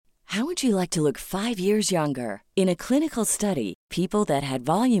How would you like to look 5 years younger? In a clinical study, people that had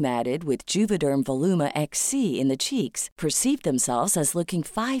volume added with Juvederm Voluma XC in the cheeks perceived themselves as looking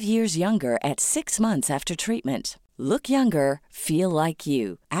 5 years younger at 6 months after treatment. Look younger, feel like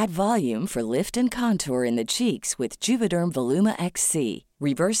you. Add volume for lift and contour in the cheeks with Juvederm Voluma XC.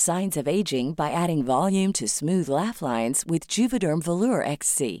 Reverse signs of aging by adding volume to smooth laugh lines with Juvederm Volure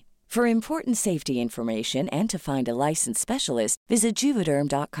XC. For important safety information and to find a licensed specialist, visit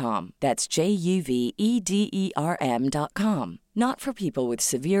Juvederm.com. That's JUVEDERM.com. Not for people with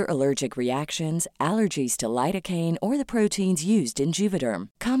severe allergic reactions, allergies to lidocaine, or the proteins used in Juvederm.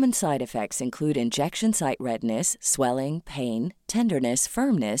 Common side effects include injection site redness, swelling, pain, tenderness,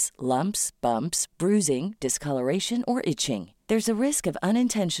 firmness, lumps, bumps, bruising, discoloration, or itching. There's a risk of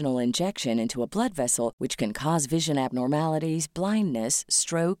unintentional injection into a blood vessel, which can cause vision abnormalities, blindness,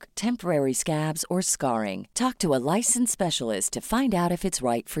 stroke, temporary scabs, or scarring. Talk to a licensed specialist to find out if it's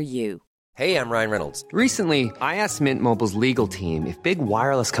right for you. Hey, I'm Ryan Reynolds. Recently, I asked Mint Mobile's legal team if big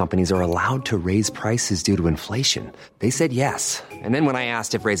wireless companies are allowed to raise prices due to inflation. They said yes. And then when I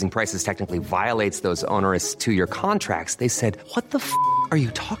asked if raising prices technically violates those onerous 2-year contracts, they said, "What the f*** are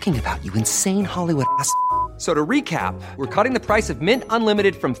you talking about, you insane Hollywood ass?" So to recap, we're cutting the price of Mint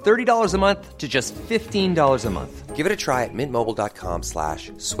Unlimited from $30 a month to just $15 a month. Give it a try at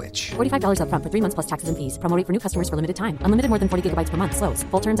mintmobile.com/switch. $45 up front for 3 months plus taxes and fees. Promo rate for new customers for limited time. Unlimited more than 40 gigabytes per month. Slows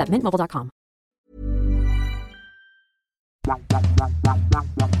full terms at mintmobile.com.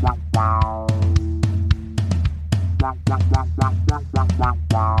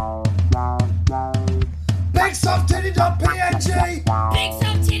 BigSoftTitty.png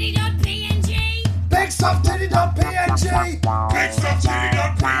BigSoftTitty.png BigSoftTitty.png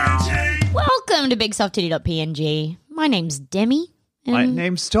BigSoftTitty.png Welcome to BigSoftTitty.png. My name's Demi. My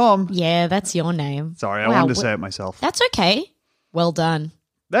name's Tom. Yeah, that's your name. Sorry, I wanted to say it myself. That's okay. Well done.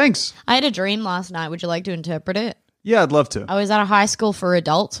 Thanks. I had a dream last night. Would you like to interpret it? Yeah, I'd love to. I was at a high school for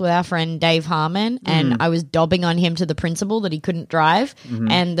adults with our friend Dave Harmon, and I was dobbing on him to the principal that he couldn't drive,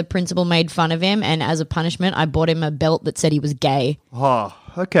 and the principal made fun of him, and as a punishment, I bought him a belt that said he was gay. Oh,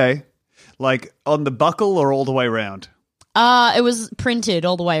 okay. Like on the buckle or all the way around? It was printed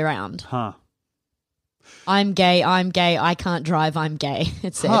all the way around. Huh. I'm gay, I can't drive, I'm gay,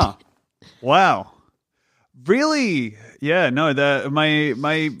 it said. Huh. Wow. Really? Yeah, no,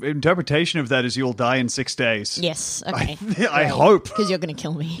 my interpretation of that is you'll die in 6 days. Yes, okay. I hope. Because you're going to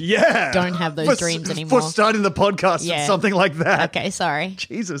kill me. Yeah. Don't have those dreams anymore. For starting the podcast with something like that. Okay, sorry.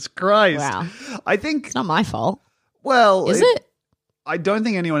 Jesus Christ. Wow. I think... It's not my fault. Well... Is it? I don't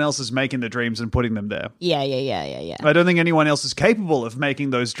think anyone else is making the dreams and putting them there. Yeah. I don't think anyone else is capable of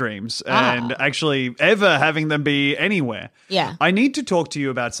making those dreams and actually ever having them be anywhere. Yeah. I need to talk to you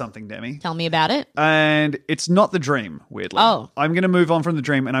about something, Demi. Tell me about it. And it's not the dream, weirdly. Oh. I'm going to move on from the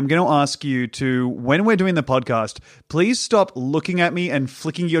dream and I'm going to ask you to, when we're doing the podcast, please stop looking at me and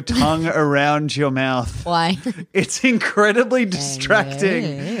flicking your tongue around your mouth. Why? It's incredibly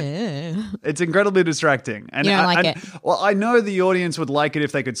distracting. It's incredibly distracting. And you don't like it? Well, I know the audience would like it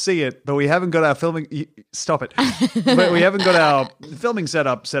if they could see it, but we haven't got our filming... Stop it. But we haven't got our filming set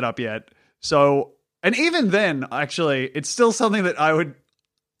up yet. So, and even then, actually, it's still something that I would...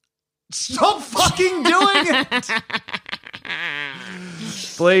 Stop fucking doing it!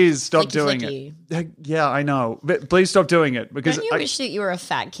 Please stop doing it. Yeah, I know. But please stop doing it. Because don't you wish that you were a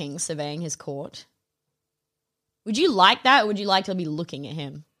fat king surveying his court? Would you like that, or would you like to be looking at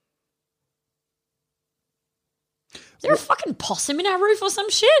him? Is there a fucking possum in our roof or some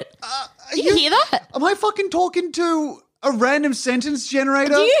shit? Did you hear that? Am I fucking talking to a random sentence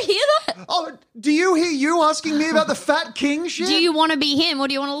generator? Do you hear that? Oh, do you hear you asking me about the fat king shit? Do you want to be him or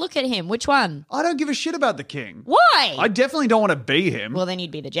do you want to look at him? Which one? I don't give a shit about the king. Why? I definitely don't want to be him. Well, then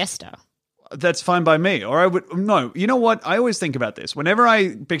you'd be the jester. That's fine by me. Or I would... No, you know what? I always think about this. Whenever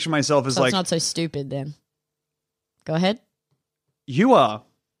I picture myself as So like... it's not so stupid then. Go ahead. You are...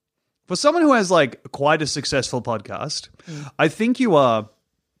 For someone who has like quite a successful podcast, I think you are,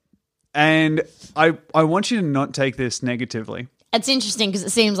 and I want you to not take this negatively. It's interesting because it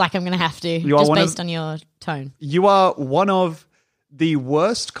seems like I'm going to have to, based on your tone. You are one of the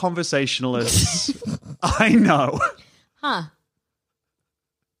worst conversationalists I know. Huh.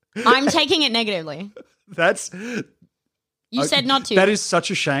 I'm taking it negatively. You said not to. That is such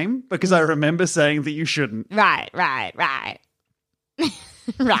a shame because I remember saying that you shouldn't. Right. Right.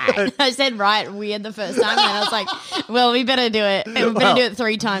 I said right weird the first time and I was like, well, we better do it. We better do it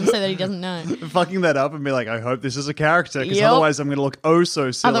 3 times so that he doesn't know. Fucking that up and be like, I hope this is a character because otherwise I'm going to look oh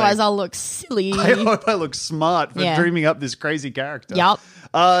so silly. Otherwise I'll look silly. I hope I look smart for dreaming up this crazy character. Yup.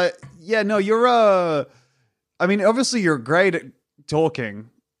 Yeah, no, you're I mean, obviously you're great at talking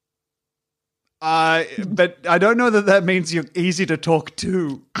But I don't know that means you're easy to talk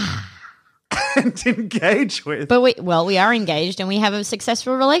to and engage with. But we are engaged and we have a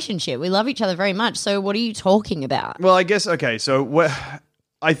successful relationship. We love each other very much. So what are you talking about? Well, I guess, okay, so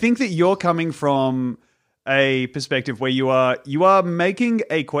I think that you're coming from a perspective where you are making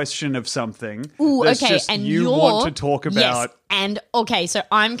a question of something. Ooh, that's okay, just and you want to talk about. Yes, and okay, so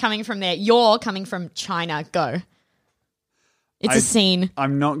I'm coming from there. You're coming from China. Go. It's a scene.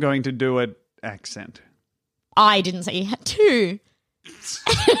 I'm not going to do an accent. I didn't say you had to.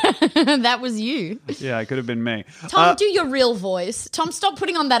 That was you. Yeah, it could have been me. Tom, do your real voice. Tom, stop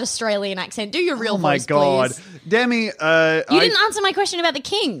putting on that Australian accent. Do your real voice, please. Oh my God. Demi, You didn't answer my question about the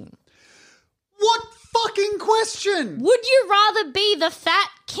king. What fucking question? Would you rather be the fat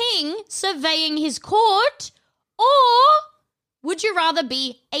king surveying his court, or would you rather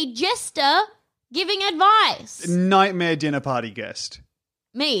be a jester giving advice? Nightmare dinner party guest.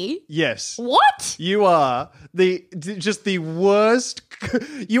 Me? Yes. What? You are just the worst.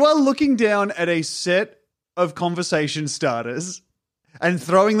 You are looking down at a set of conversation starters and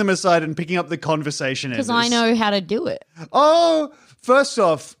throwing them aside and picking up the conversation enders. Because I know how to do it. Oh, first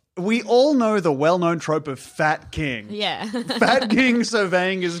off, we all know the well-known trope of Fat King. Yeah. Fat King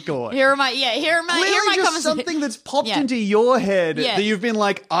surveying his court. Here are my Clearly just conversations. something that's popped into your head that you've been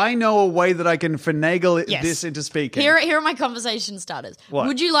like, I know a way that I can finagle this into speaking. Here are my conversation starters. What?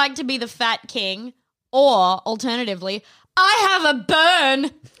 Would you like to be the fat king, or alternatively, I have a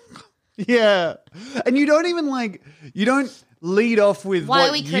burn? Yeah. And you don't even you don't lead off with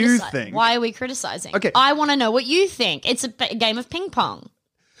what you think. Why are we criticizing? Okay. I want to know what you think. It's a game of ping pong.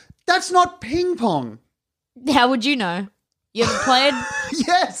 That's not ping pong. How would you know? You haven't played?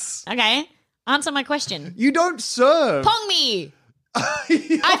 Yes. Okay. Answer my question. You don't serve. Pong me.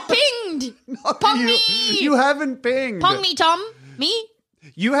 I've pinged. No, Pong me. You haven't pinged. Pong me, Tom. Me?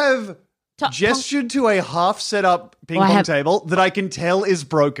 You have gestured to a half set up ping pong table that I can tell is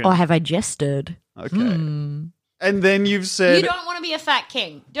broken. Or have I gestured? Okay. And then you've said... You don't want to be a fat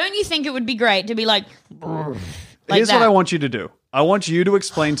king. Don't you think it would be great to be like Here's that? what I want you to do. I want you to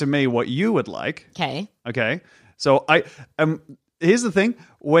explain to me what you would like. Okay. Okay. So here's the thing.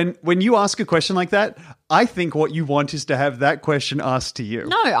 When you ask a question like that, I think what you want is to have that question asked to you.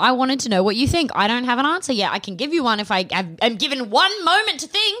 No, I wanted to know what you think. I don't have an answer yet. I can give you one if I am given 1 moment to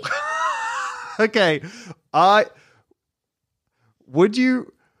think. Okay. Would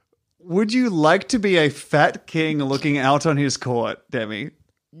you like to be a fat king looking out on his court, Demi?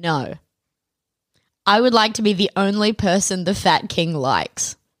 No. I would like to be the only person the fat king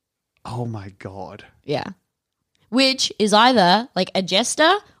likes. Oh my God. Yeah. Which is either like a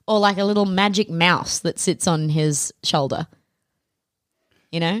jester or like a little magic mouse that sits on his shoulder.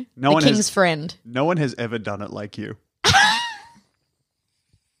 You know? The king's friend. No one has ever done it like you.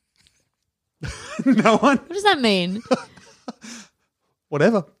 No one? What does that mean?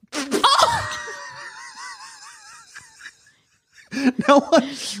 Whatever. No one.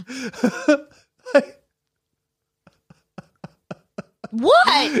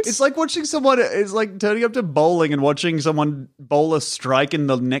 What? It's like watching someone. It's like turning up to bowling and watching someone bowl a strike in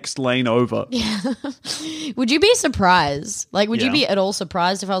the next lane over. Yeah. Would you be surprised? Like, would you be at all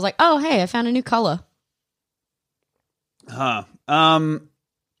surprised if I was like, oh, hey, I found a new color? Huh.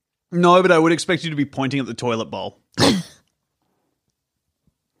 No, but I would expect you to be pointing at the toilet bowl.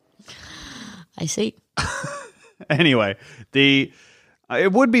 I see. Anyway, it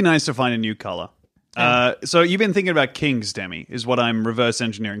would be nice to find a new color. So you've been thinking about kings, Demi, is what I'm reverse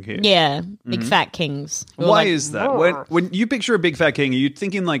engineering here. Yeah, big fat kings. Why is that? When you picture a big fat king, are you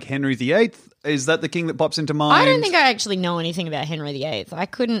thinking like Henry VIII? Is that the king that pops into mind? I don't think I actually know anything about Henry VIII.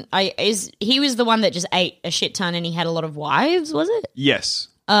 He was the one that just ate a shit ton and he had a lot of wives, was it? Yes.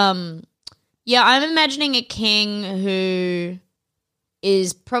 Yeah, I'm imagining a king who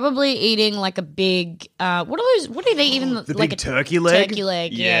is probably eating like a big what are they even the like big a turkey leg? Turkey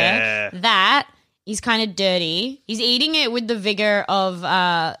leg, yeah. That he's kind of dirty. He's eating it with the vigor of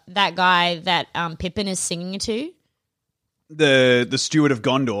that guy that Pippin is singing to. The steward of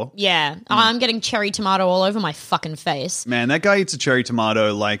Gondor. Yeah. I'm getting cherry tomato all over my fucking face. Man, that guy eats a cherry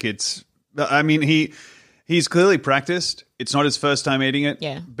tomato like it's... I mean, he's clearly practiced. It's not his first time eating it.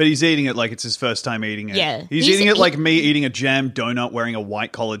 Yeah. But he's eating it like it's his first time eating it. Yeah. He's eating it like me eating a jam donut wearing a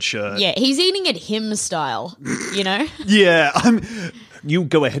white collared shirt. Yeah, he's eating it him style, you know? Yeah. You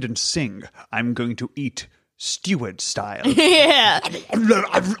go ahead and sing. I'm going to eat steward style. Yeah.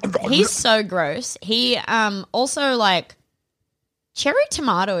 He's so gross. He also like cherry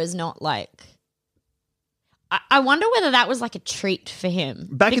tomato is not like I wonder whether that was like a treat for him.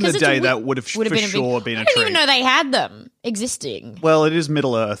 Back in the day, that would have for sure been a treat. I didn't even know they had them existing. Well, it is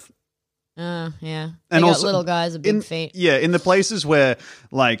Middle Earth. Yeah. And They got also little guys with big feet. Yeah, in the places where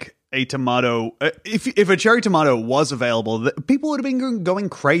like a tomato, if a cherry tomato was available, people would have been going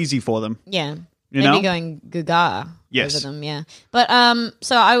crazy for them. Yeah. You Maybe know? going gaga Yes. over them, yeah. But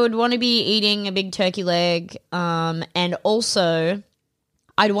so I would want to be eating a big turkey leg, and also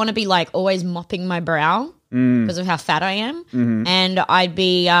I'd want to be like always mopping my brow because of how fat I am, and I'd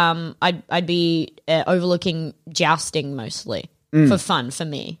be overlooking jousting mostly for fun for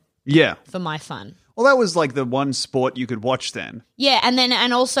me, Yeah. for my fun. Well, that was like the one sport you could watch then. Yeah,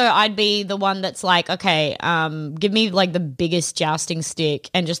 and also I'd be the one that's like, okay, give me like the biggest jousting stick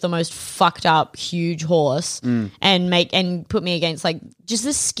and just the most fucked up huge horse, and put me against like just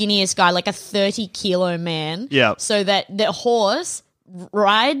the skinniest guy, like a 30-kilo man. Yeah. So that the horse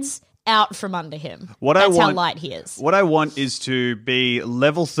rides out from under him. That's how light he is. What I want is to be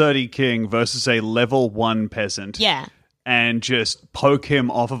level 30 king versus a level 1 peasant. Yeah. And just poke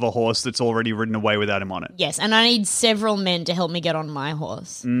him off of a horse that's already ridden away without him on it. Yes, and I need several men to help me get on my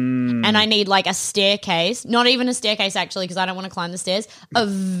horse. And I need like a staircase, not even a staircase actually, because I don't want to climb the stairs, a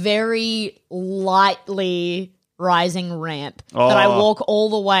very lightly rising ramp that I walk all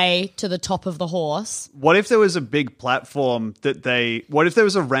the way to the top of the horse. What if there was a big platform what if there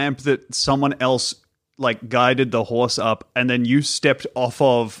was a ramp that someone else like guided the horse up and then you stepped off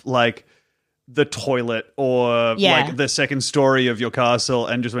of like the toilet or like the second story of your castle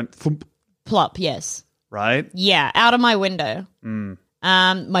and just went thump, plop, yes. Right? Yeah, out of my window.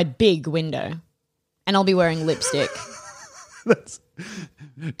 My big window. And I'll be wearing lipstick. That's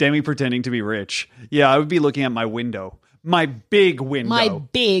Demi pretending to be rich. Yeah, I would be looking at my window. My big window. My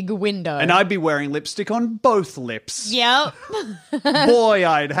big window. And I'd be wearing lipstick on both lips. Yep. Boy,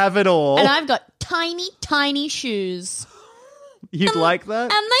 I'd have it all. And I've got tiny, tiny shoes. You'd like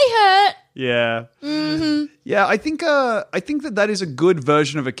that? And they hurt. Yeah. Mm-hmm. Yeah, I think that is a good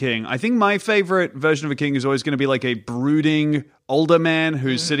version of a king. I think my favorite version of a king is always going to be like a brooding older man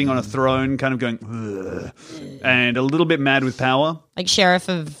who's sitting on a throne kind of going, ugh, and a little bit mad with power. Like Sheriff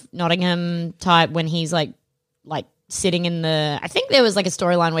of Nottingham type when he's like sitting in the, I think there was like a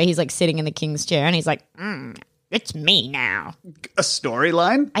storyline where he's like sitting in the king's chair and he's like, it's me now. A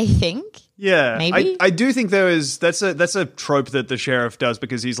storyline? I think. Yeah. Maybe? I do think that's a trope that the sheriff does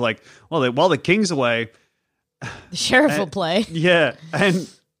because he's like, well, while the king's away. The sheriff will play. Yeah. And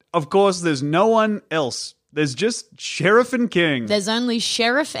of course, there's no one else. There's just sheriff and king. There's only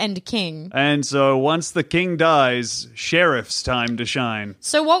sheriff and king. And so once the king dies, sheriff's time to shine.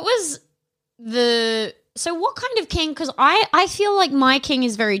 So what kind of king? Because I feel like my king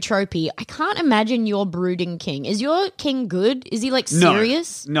is very tropey. I can't imagine your brooding king. Is your king good? Is he like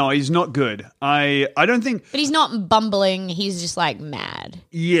serious? No, he's not good. I don't think. But he's not bumbling. He's just like mad.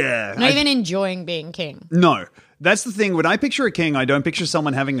 Yeah. Not even enjoying being king. No. That's the thing. When I picture a king, I don't picture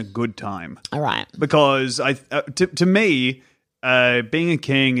someone having a good time. All right. Because to me, being a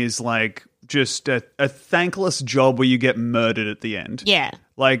king is like just a thankless job where you get murdered at the end. Yeah.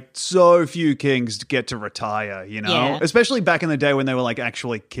 Like, so few kings get to retire, you know? Yeah. Especially back in the day when they were, like,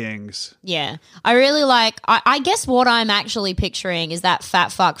 actually kings. Yeah. I really like, I guess what I'm actually picturing is that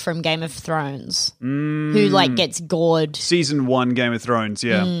fat fuck from Game of Thrones who, like, gets gored. Season 1 Game of Thrones,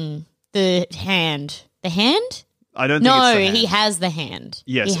 yeah. The hand. The hand? I don't think it's the hand. he has the hand.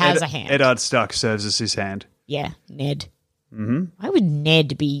 Yes. He has a hand. Eddard Stark serves as his hand. Yeah, Ned. Mm-hmm. Why would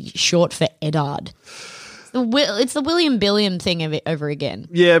Ned be short for Eddard? It's the William Billiam thing of it over again.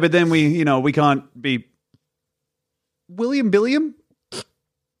 Yeah, but then we can't be William Billiam?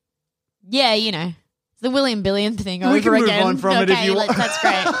 Yeah, it's the William Billiam thing over we again. We can move on from it if you want. That's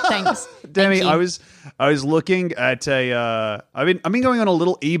great. Thanks. Demi, I was looking at I've been going on a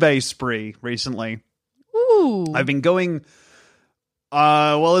little eBay spree recently. Ooh. I've been going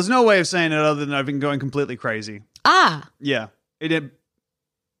well, there's no way of saying it other than I've been going completely crazy. Ah. Yeah.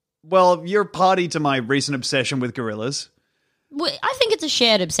 Well, you're party to my recent obsession with gorillas. Well, I think it's a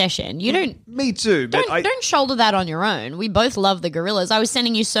shared obsession. You don't. Me too. But don't shoulder that on your own. We both love the gorillas. I was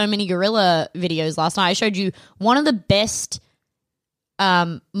sending you so many gorilla videos last night. I showed you one of the best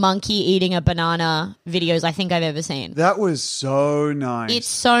monkey eating a banana videos I think I've ever seen. That was so nice. It's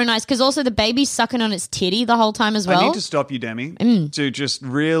so nice because also the baby's sucking on its titty the whole time as well. I need to stop you, Demi, to just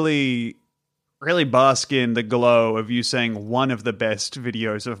really bask in the glow of you saying one of the best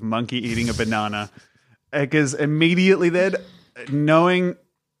videos of monkey eating a banana. Because immediately then,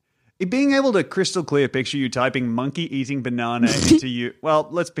 being able to crystal clear picture you typing monkey eating banana into you, well,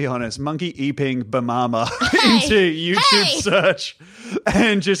 let's be honest, monkey eating bamama into YouTube search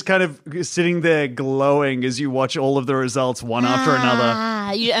and just kind of sitting there glowing as you watch all of the results one after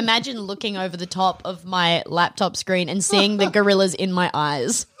another. You imagine looking over the top of my laptop screen and seeing the gorillas in my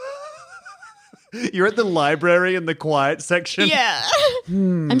eyes. You're at the library in the quiet section. Yeah.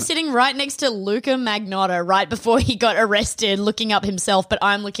 I'm sitting right next to Luca Magnotta right before he got arrested, looking up himself, but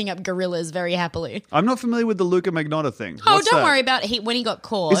I'm looking up gorillas very happily. I'm not familiar with the Luca Magnotta thing. Oh, What's don't that? worry about it. When he got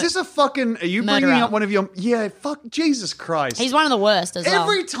caught. Is this a fucking... Are you Murderer. bringing up one of your... Yeah, fuck, Jesus Christ. He's one of the worst as well.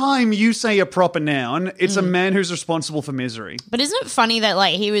 Every time you say a proper noun, it's a man who's responsible for misery. But isn't it funny that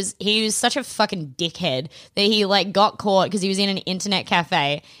like he was such a fucking dickhead that he like got caught because he was in an internet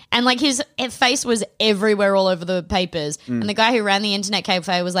cafe and like his face was everywhere all over the papers and the guy who ran the internet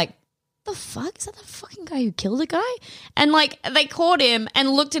cafe was like, the fuck? Is that the fucking guy who killed a guy? And like they caught him and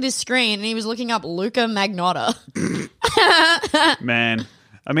looked at his screen and he was looking up Luca Magnotta. Man,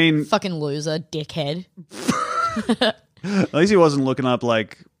 I mean... Fucking loser, dickhead. At least he wasn't looking up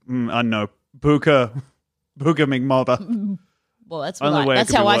like, I don't know, Buka McMobber. Well, that's Only way it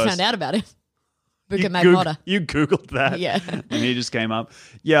that's could how be I worse. found out about him. Luca You Magnotta. You Googled that. Yeah. And he just came up.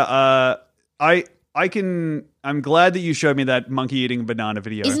 Yeah, I'm glad that you showed me that monkey eating a banana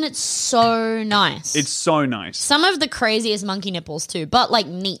video. Isn't it so nice? It's so nice. Some of the craziest monkey nipples too, but like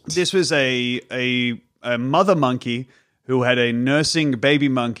neat. This was a mother monkey who had a nursing baby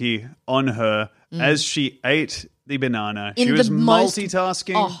monkey on her as she ate the banana. In She was the most-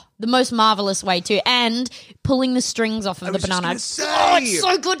 multitasking. Oh, the most marvelous way too, and pulling the strings off of the was just banana. gonna say. Oh, it's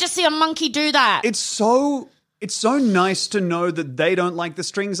so good to see a monkey do that. It's so nice to know that they don't like the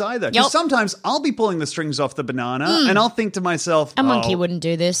strings either. Because Yep. sometimes I'll be pulling the strings off the banana and I'll think to myself, a monkey oh, wouldn't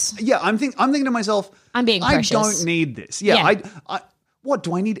do this. Yeah, I'm thinking to myself, I'm being precious. I don't need this. Yeah, Yeah. I what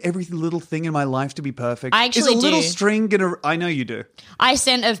do I need every little thing in my life to be perfect? I actually Is a little do. string gonna? I know you do. I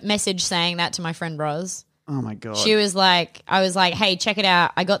sent a message saying that to my friend Roz. Oh my god. She was like, I was like, hey, check it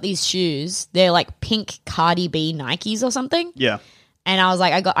out. I got these shoes. They're like pink Cardi B Nikes or something. Yeah. And I was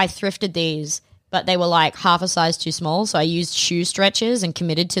like, I thrifted these, but they were like half a size too small. So I used shoe stretchers and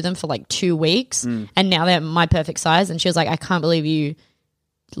committed to them for like 2 weeks. And now they're my perfect size. And she was like, I can't believe you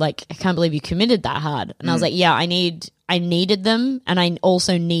committed that hard. And I was like, yeah, I needed them. And I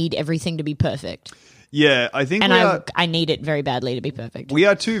also need everything to be perfect. Yeah, I think And we are, I need it very badly to be perfect. we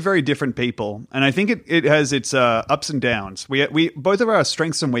are two very different people, and I think it has its ups and downs. We both of our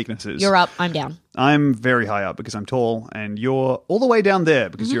strengths and weaknesses. You're up, I'm down. I'm very high up because I'm tall, and you're all the way down there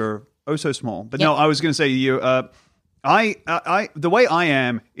because you're oh so small. But no, Yep. I was going to say you. I the way I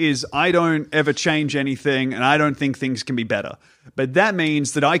am is I don't ever change anything, and I don't think things can be better. But that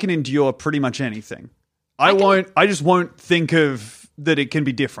means that I can endure pretty much anything. I just won't think of that it can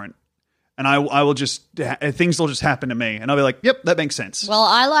be different. And I will just, things will just happen to me. And I'll be like, yep, that makes sense. Well,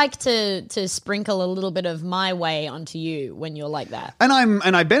 I like to sprinkle a little bit of my way onto you when you're like that. And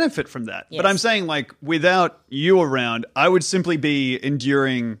I benefit from that. Yes. But I'm saying, like, without you around, I would simply be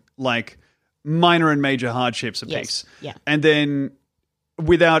enduring, like, minor and major hardships apiece. Yes. Yeah. And then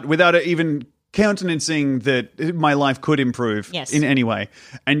without even countenancing that my life could improve Yes. in any way.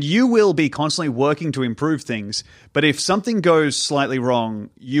 And you will be constantly working to improve things. But if something goes slightly wrong,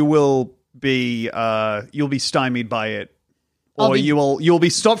 you'll be stymied by it, or you'll be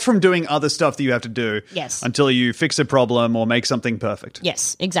stopped from doing other stuff that you have to do. Yes. Until you fix a problem or make something perfect.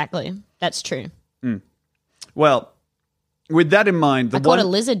 Yes, exactly. That's true. Well, with that in mind, I caught a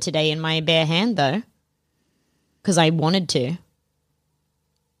lizard today in my bare hand, though, because I wanted to.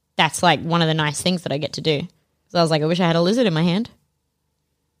 That's like one of the nice things that I get to do. So I was like, I wish I had a lizard in my hand.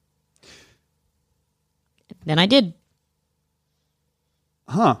 Then I did.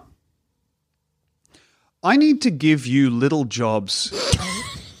 Huh. I need to give you little jobs.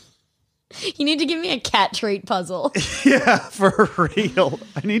 You need to give me a cat treat puzzle. Yeah, for real.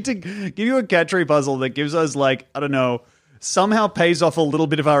 I need to give you a cat tree puzzle that gives us, like, I don't know, somehow pays off a little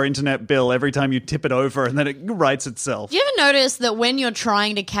bit of our internet bill every time you tip it over, and then it writes itself. Do you ever notice that when you're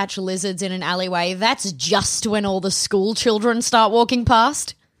trying to catch lizards in an alleyway, that's just when all the school children start walking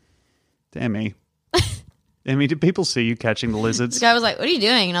past? Demi. Demi, did people see you catching the lizards? This guy was like, what are you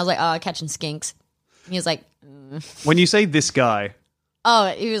doing? And I was like, oh, catching skinks. And he was like, When you say this guy, oh,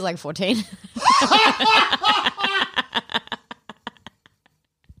 he was like 14.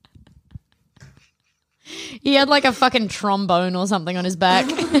 He had like a fucking trombone or something on his back.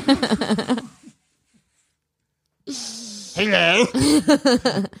 hello.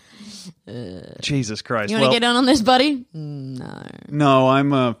 Jesus Christ. You want to get on this, buddy? No. No,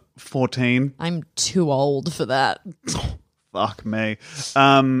 I'm 14. I'm too old for that. Fuck me.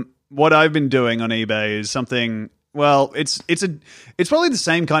 What I've been doing on eBay is something. Well, it's probably the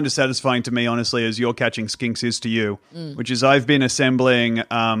same kind of satisfying to me, honestly, as your catching skinks is to you, which is I've been assembling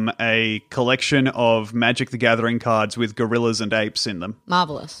a collection of Magic the Gathering cards with gorillas and apes in them.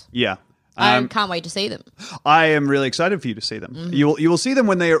 Marvelous. Yeah. I can't wait to see them. I am really excited for you to see them. Mm-hmm. You will see them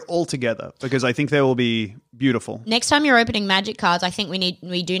when they are all together because I think they will be beautiful. Next time you're opening magic cards, I think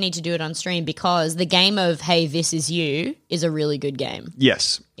we do need to do it on stream because the game of Hey, This Is You is a really good game.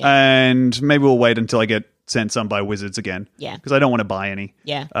 Yes. And maybe we'll wait until I get sent some by Wizards again. Yeah. Because I don't want to buy any.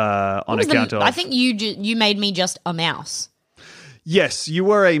 Yeah. On account of... I think you made me just a mouse. Yes, you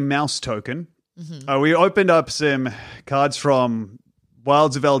were a mouse token. Mm-hmm. We opened up some cards from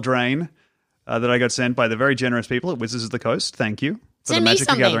Wilds of Eldraine that I got sent by the very generous people at Wizards of the Coast. Thank you for Send the me Magic the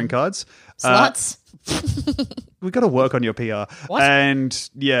something. Gathering cards. Sluts. We got to work on your PR. What? And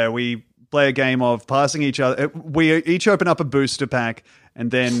yeah, we play a game of passing each other. We each open up a booster pack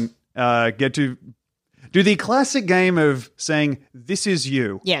and then get to do the classic game of saying, "This is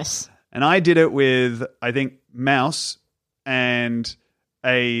you." Yes. And I did it with, I think, Mouse and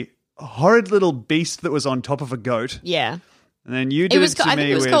a horrid little beast that was on top of a goat. Yeah. And then you did it to I me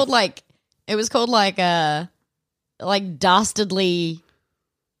think it was with... called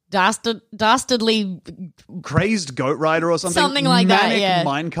dastardly Crazed Goat Rider or something. Something like that, Manic yeah.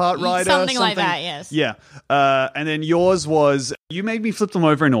 Minecart Rider. Something like that, yes. Yeah. And then yours was, you made me flip them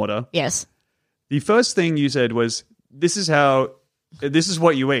over in order. Yes. The first thing you said was, this is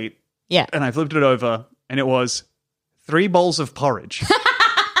what you eat. Yeah. And I flipped it over and it was 3 bowls of porridge.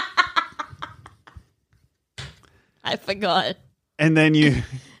 I forgot. And then you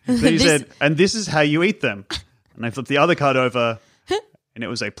said, and this is how you eat them. And I flipped the other card over and it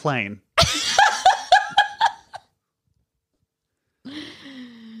was a plane.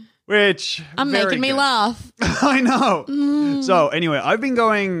 Which making me good. laugh. I know. So anyway, I've been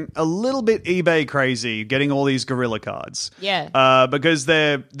going a little bit eBay crazy getting all these gorilla cards. Yeah. Because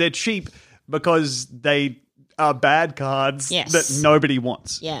they're cheap because they are bad cards that nobody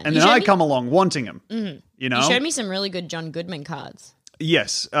wants. Yeah. And then I come along wanting them. Mm-hmm. You know? You showed me some really good John Goodman cards.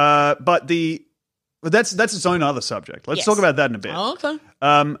 Yes. But that's its own other subject. Let's talk about that in a bit. Oh, okay.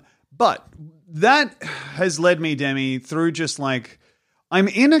 But that has led me, Demi, through just like, I'm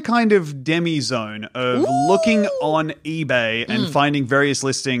in a kind of demi zone of looking on eBay and finding various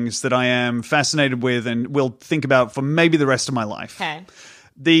listings that I am fascinated with and will think about for maybe the rest of my life. Okay.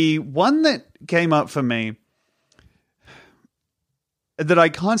 The one that came up for me that I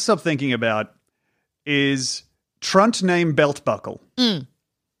can't stop thinking about is Trunt name belt buckle.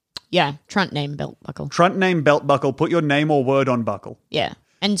 Yeah, Trunt name belt buckle. Trunt name belt buckle. Put your name or word on buckle. Yeah.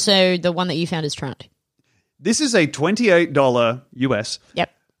 And so the one that you found is Trunt. This is a $28 US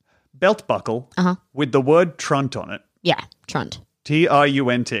belt buckle with the word Trunt on it. Yeah, Trunt.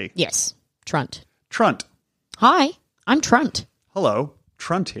 Trunt. Yes, Trunt. Trunt. Hi, I'm Trunt. Hello,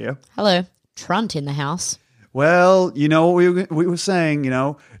 Trunt here. Hello, Trunt in the house. Well, you know what we were saying, you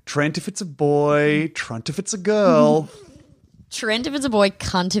know, Trent if it's a boy, Trunt if it's a girl. Trent if it's a boy,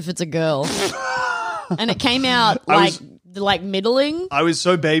 cunt if it's a girl. And it came out like middling. I was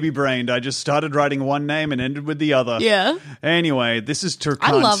so baby-brained, I just started writing one name and ended with the other. Yeah. Anyway, this is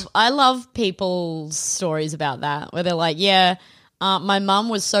Turcunt. I love people's stories about that, where they're like, yeah, my mum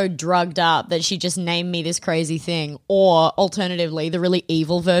was so drugged up that she just named me this crazy thing. Or alternatively, the really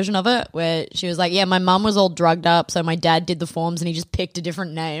evil version of it, where she was like, yeah, my mum was all drugged up, so my dad did the forms and he just picked a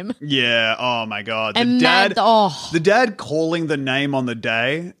different name. Yeah, oh my God. The dad calling the name on the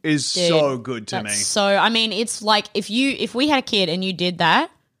day is so good to me. So, I mean, it's like if we had a kid and you did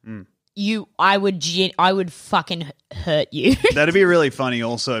that, I would fucking hurt you. That'd be really funny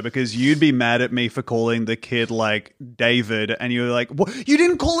also because you'd be mad at me for calling the kid like David and you were like, what? You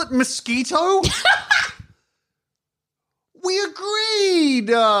didn't call it Mosquito? We agreed.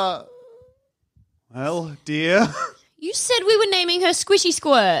 Well, dear. You said we were naming her Squishy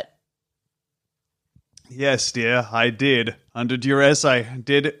Squirt. Yes, dear, I did. Under duress, I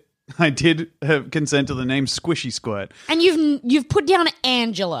did consent to the name Squishy Squirt. And you've put down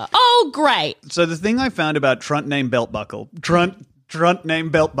Angela. Oh, great. So the thing I found about Trunt name belt buckle, Trunt name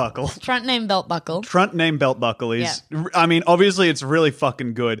belt buckle. Trunt name belt buckle. Trunt name belt buckle is, I mean, obviously it's really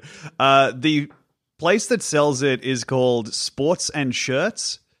fucking good. The place that sells it is called Sports and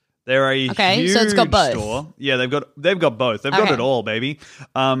Shirts. They're a huge so it's got both. store. Yeah, they've got both. They've got it all, baby.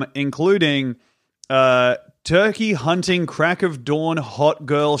 Including Turkey Hunting Crack of Dawn Hot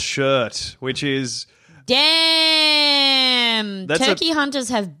Girl shirt, which is... Damn! Turkey hunters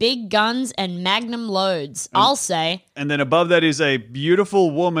have big guns and magnum loads, I'll say. And then above that is a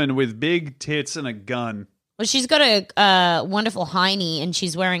beautiful woman with big tits and a gun. Well, she's got a wonderful hiney and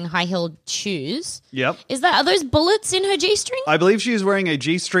she's wearing high-heeled shoes. Yep. Are those bullets in her G-string? I believe she is wearing a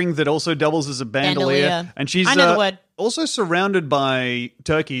G-string that also doubles as a bandolier. And she's I know the word. Also surrounded by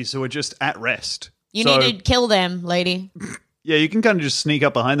turkeys who are just at rest. You need to kill them, lady. Yeah, you can kind of just sneak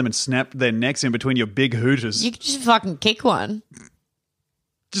up behind them and snap their necks in between your big hooters. You could just fucking kick one.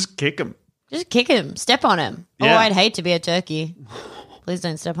 Just kick them. Just kick him. Step on him. Yeah. Oh, I'd hate to be a turkey. Please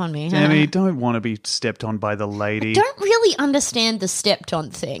don't step on me. Tammy, don't want to be stepped on by the lady. Don't really understand the stepped on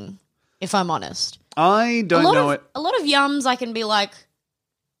thing, if I'm honest. I don't know it. A lot of yums I can be like,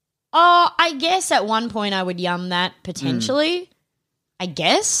 oh, I guess at one point I would yum that potentially. I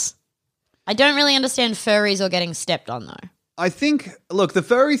guess. I don't really understand furries or getting stepped on though. I think, look, the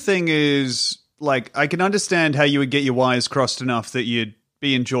furry thing is, like, I can understand how you would get your wires crossed enough that you'd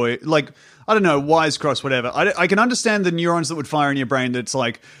be like, I don't know, wires crossed, whatever. I can understand the neurons that would fire in your brain that's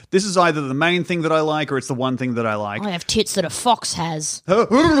like, this is either the main thing that I like or it's the one thing that I like. I have tits that a fox has.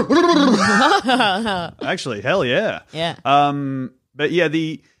 Actually, hell yeah. Yeah. But yeah,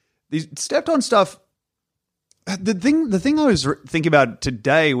 the stepped on stuff, the thing I was thinking about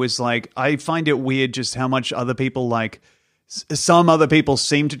today was like, I find it weird just how much other people like, some other people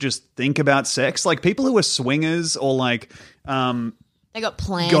seem to just think about sex. Like people who are swingers or like, they got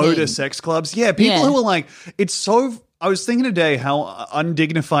planning. go to sex clubs. Yeah, people who are like, it's so, I was thinking today how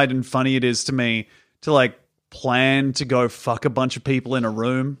undignified and funny it is to me to like plan to go fuck a bunch of people in a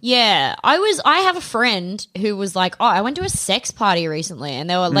room. Yeah, I have a friend who was like, oh, I went to a sex party recently and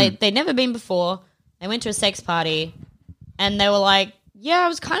they were like, they'd never been before. They went to a sex party and they were like, yeah, I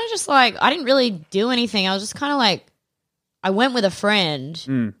was kind of just like, I didn't really do anything. I was just kind of like, I went with a friend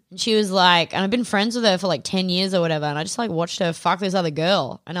and she was like, and I've been friends with her for like 10 years or whatever. And I just like watched her fuck this other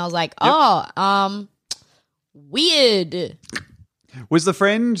girl. And I was like, weird. Was the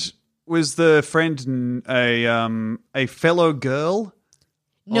friend a fellow girl?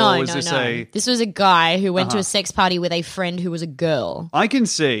 No. This was a guy who went to a sex party with a friend who was a girl. I can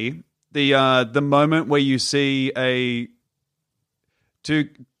see the moment where you see the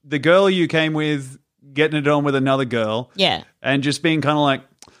girl you came with getting it on with another girl. Yeah. And just being kind of like,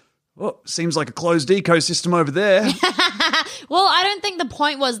 oh, seems like a closed ecosystem over there. Well, I don't think the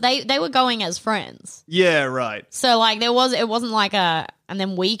point was they were going as friends. Yeah, right. So like it wasn't like and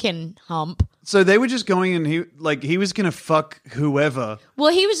then we can hump. So they were just going and he was going to fuck whoever.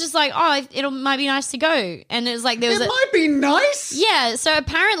 Well, he was just like, oh, might be nice to go. And it was like there was might be nice? Yeah, so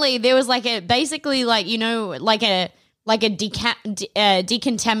apparently there was like basically like, you know, like a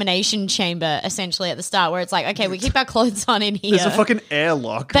decontamination chamber essentially at the start where it's like, okay, we keep our clothes on in here. There's a fucking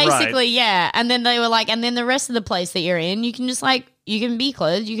airlock. Basically, right. Yeah. And then they were like, and then the rest of the place that you're in, you can just like, you can be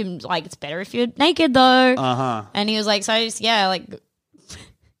clothed. You can like, it's better if you're naked though. Uh-huh. And he was like, so I just, like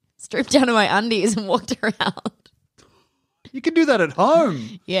stripped down to my undies and walked around. You can do that at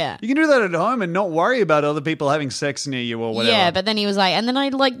home. Yeah. You can do that at home and not worry about other people having sex near you or whatever. Yeah, but then he was like, and then I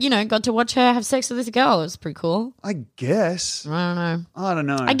like, you know, got to watch her have sex with this girl. It was pretty cool. I guess. I don't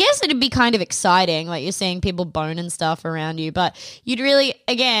know. I I guess it'd be kind of exciting, like you're seeing people bone and stuff around you, but you'd really,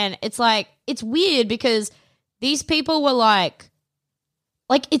 again, it's like, it's weird because these people were like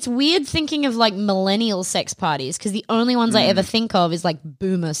it's weird thinking of like millennial sex parties because the only ones I ever think of is like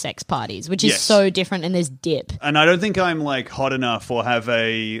boomer sex parties, which is so different and there's dip. And I don't think I'm like hot enough or have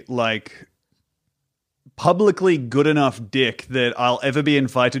a like publicly good enough dick that I'll ever be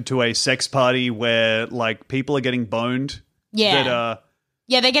invited to a sex party where like people are getting boned. Yeah.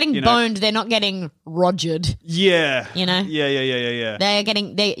 They're getting boned. They're not getting rogered. Yeah. You know? Yeah. They're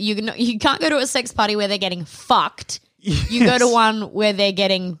getting, you can't go to a sex party where they're getting fucked. You go to one where they're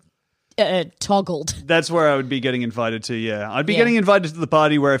getting toggled. That's where I would be getting invited to, yeah. I'd be getting invited to the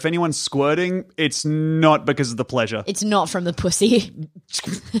party where if anyone's squirting, it's not because of the pleasure. It's not from the pussy.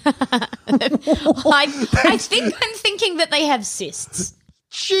 I think I'm thinking that they have cysts.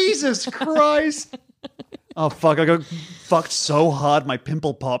 Jesus Christ. Oh, fuck. I got fucked so hard my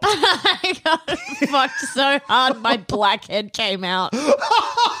pimple popped. I got fucked so hard my blackhead came out.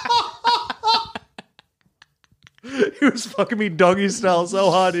 He was fucking me doggy style so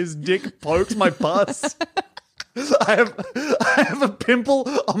hard his dick poked my pus. I have a pimple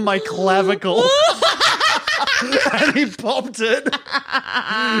on my clavicle. And he popped it.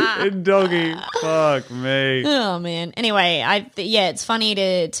 In doggy. Fuck me. Oh, man. Anyway, it's funny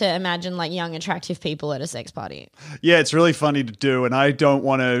to imagine like young, attractive people at a sex party. Yeah, it's really funny to do, and I don't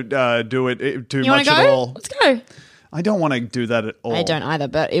want to do it too much go? at all. Let's go. I don't want to do that at all. I don't either,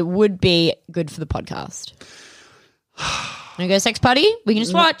 but it would be good for the podcast. Want to go sex party? We can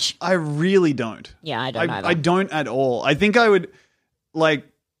just watch. I really don't. Yeah, I don't either. I don't at all. I think I would, like,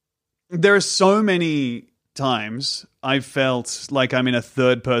 there are so many times I've felt like I'm in a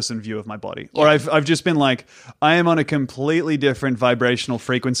third-person view of my body. Yeah. Or I've just been like, I am on a completely different vibrational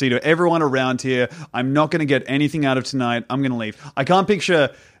frequency to everyone around here. I'm not going to get anything out of tonight. I'm going to leave. I can't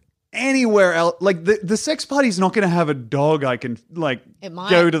picture anywhere else. Like the sex party's not going to have a dog I can like It might.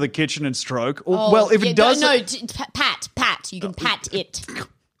 go to the kitchen and stroke. Or, well, if it does, pat. You can pat it.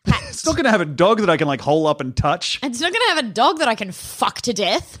 Pat. it's not going to have a dog that I can like hole up and touch It's not going to have a dog that I can fuck to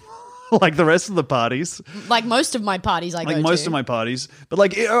death. like the rest of the parties. Like most of my parties I go to. Like most of my parties, but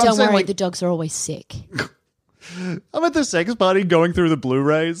like I'm Don't saying, worry, like, the dogs are always sick. I'm at the sex party going through the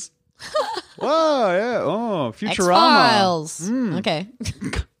Blu-rays. Whoa, yeah. Oh, Futurama. X-Files. Okay.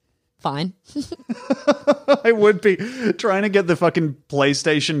 Fine. I would be trying to get the fucking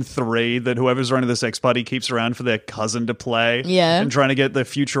PlayStation 3 that whoever's running the sex party keeps around for their cousin to play. Yeah. And trying to get the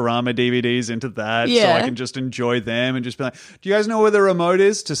Futurama DVDs into that so Yeah. I can just enjoy them and just be like, do you guys know where the remote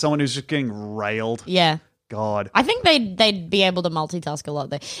is? To someone who's just getting railed. Yeah. God. I think they'd be able to multitask a lot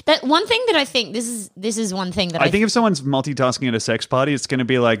there. That one thing that I think this is one thing that I think if someone's multitasking at a sex party, it's going to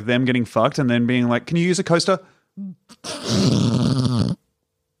be like them getting fucked and then being like, can you use a coaster?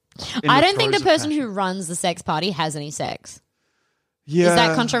 I don't think the person who runs the sex party has any sex. Yeah. Is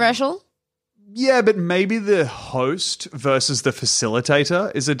that controversial? Yeah, but maybe the host versus the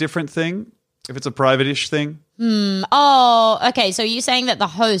facilitator is a different thing. If it's a private-ish thing. Oh, okay. So you're saying that the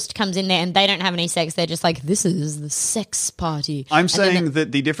host comes in there and they don't have any sex. They're just like, this is the sex party. I'm saying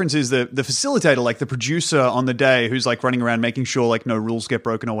that the difference is the facilitator, like the producer on the day who's like running around making sure like no rules get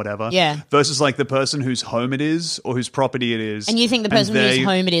broken or whatever. Yeah. Versus like the person whose home it is or whose property it is. And you think the person whose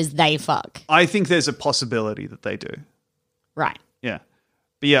home it is, they fuck. I think there's a possibility that they do. Right. Yeah.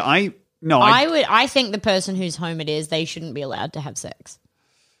 But yeah, I think the person whose home it is, they shouldn't be allowed to have sex.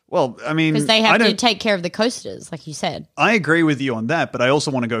 Well, I mean, because they have to take care of the coasters, like you said. I agree with you on that, but I also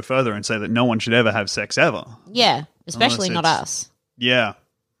want to go further and say that no one should ever have sex ever. Yeah, especially not us. Yeah.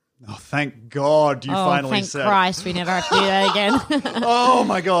 Oh, thank God you finally said. Thank Christ we never have to do that again. Oh,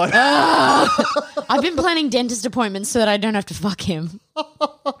 my God. I've been planning dentist appointments so that I don't have to fuck him.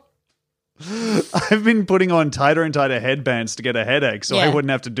 I've been putting on tighter and tighter headbands to get a headache so I Yeah.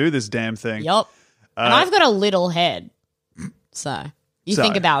 wouldn't have to do this damn thing. Yup. And I've got a little head. So you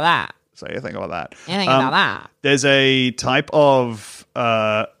think about that. So you think about that. You think about that. There's a type of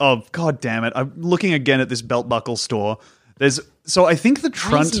God damn it. I'm looking again at this belt buckle store. So I think the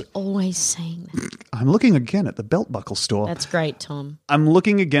Why is TRUNT. he always saying that? I'm looking again at the belt buckle store. That's great, Tom. I'm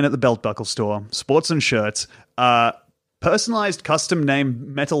looking again at the belt buckle store. Sports and shirts. Personalized custom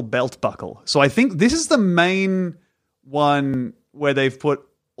name metal belt buckle. So I think this is the main one where they've put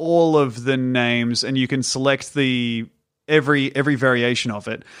all of the names and you can select the every variation of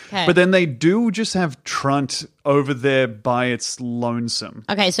it. Okay. But then they do just have TRUNT over there by its lonesome.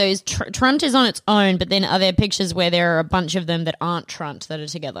 Okay, so TRUNT is on its own, but then are there pictures where there are a bunch of them that aren't TRUNT that are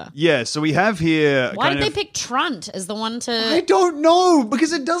together? Yeah, so we have here... Why did they pick TRUNT as the one to... I don't know,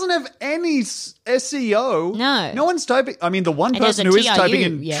 because it doesn't have any SEO. No. No one's typing... I mean, the one It has person a who is TRU, typing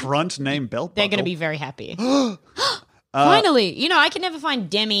in yeah. TRUNT name belt buckle... They're going to be very happy. Finally. You know, I can never find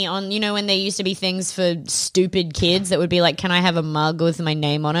Demi on, you know, when there used to be things for stupid kids that would be like, can I have a mug with my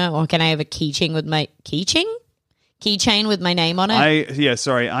name on it? Or can I have a keychain with my... Keychain with my name on it?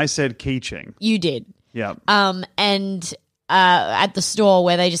 I said keychain. You did. Yeah. And at the store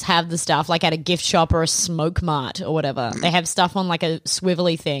where they just have the stuff, like at a gift shop or a smoke mart or whatever, they have stuff on like a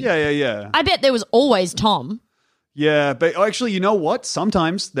swivelly thing. Yeah. I bet there was always Tom. Yeah, but actually, you know what?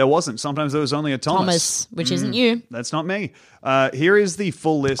 Sometimes there wasn't. Sometimes there was only a Thomas. Which isn't you. That's not me. Here is the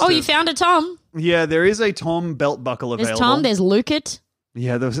full list. Oh, you found a Tom. Yeah, there is a Tom belt buckle available. There's Tom, there's Lucat.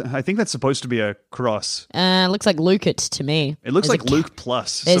 Yeah, I think that's supposed to be a cross. Looks like Lucat to me. It looks There's like Luke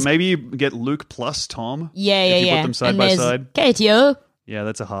Plus. So maybe you get Luke Plus Tom. Yeah, if you put them side and by there's side. Katie-O. Yeah,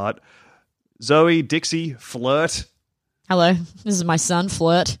 that's a heart. Zoe, Dixie, Flirt. Hello, this is my son,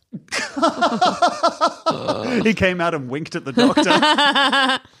 Flirt. He came out and winked at the doctor.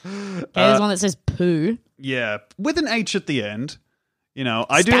 Okay, there's one that says poo. Yeah, with an H at the end. You know,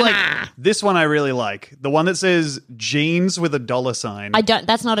 I do like this one. I really like the one that says jeans with a $sign.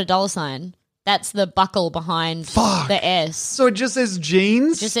 That's not a $sign. That's the buckle behind the S. So it just says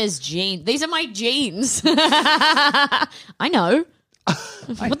jeans? It just says jeans. These are my jeans. I know.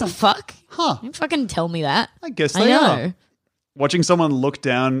 What the fuck? Huh. Don't fucking tell me that. I guess I they know. are. Watching someone look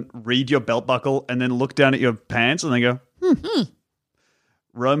down, read your belt buckle, and then look down at your pants and they go,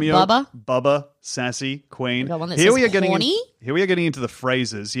 Romeo, Bubba, Sassy, Queen. Got one that says horny? Here we are getting into the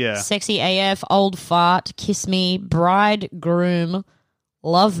phrases, yeah. Sexy AF, old fart, kiss me, bride, groom,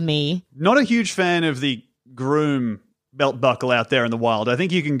 love me. Not a huge fan of the groom belt buckle out there in the wild. I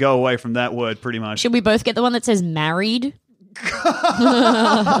think you can go away from that word pretty much. Should we both get the one that says married?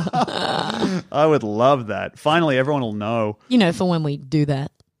 I would love that. Finally, everyone will know. You know, for when we do that.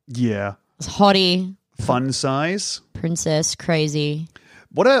 Yeah. It's hottie, Fun size. princess, crazy.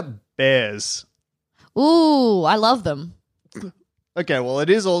 What are bears? Ooh, I love them. Okay, well, it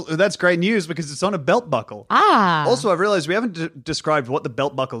is all. That's great news because it's on a belt buckle. Ah. Also, I've realized we haven't described what the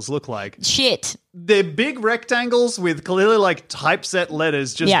belt buckles look like. Shit. They're big rectangles with clearly like typeset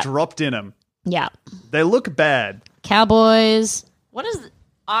letters just dropped in them. Yeah. They look bad. Cowboys. What is...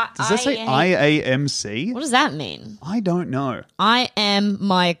 Does that say IAMC? What does that mean? I don't know. I am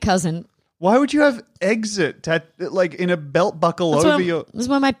my cousin. Why would you have exit like in a belt buckle over your... This is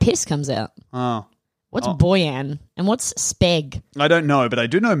where my piss comes out. Oh. What's Boyan? And what's Speg? I don't know, but I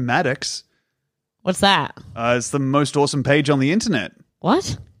do know Maddox. What's that? It's the most awesome page on the internet.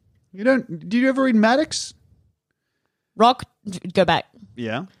 What? Do you ever read Maddox? Rock, go back.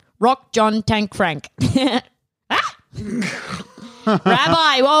 Yeah. Rock, John, Tank, Frank.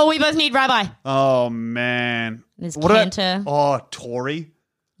 Rabbi. Oh, we both need Rabbi. Oh, man. There's Cantor. Tory.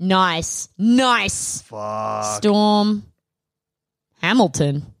 Nice. Fuck. Storm.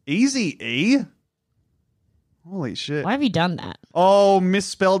 Hamilton. Easy E. Holy shit. Why have you done that? Oh,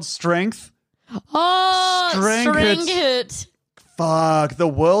 misspelled strength. Oh, Strength. Strength. Fuck. The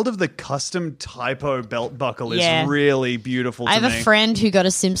world of the custom typo belt buckle is really beautiful to me. I have a friend who got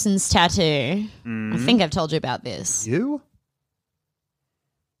a Simpsons tattoo. I think I've told you about this. You?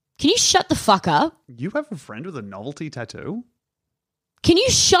 Can you shut the fuck up? You have a friend with a novelty tattoo? Can you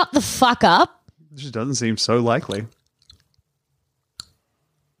shut the fuck up? This just doesn't seem so likely.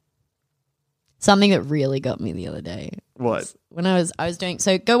 Something that really got me the other day. What? When I was doing...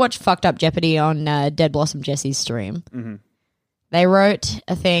 So go watch Fucked Up Jeopardy on Dead Blossom Jesse's stream. Mm-hmm. They wrote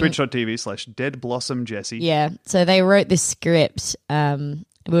a thing... Twitch.tv/Dead Blossom Jesse. Yeah. So they wrote this script. We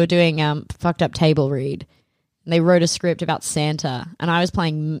were doing Fucked Up Table Read. And they wrote a script about Santa. And I was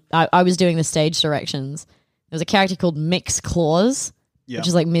playing... I was doing the stage directions. There was a character called Mix Claus, which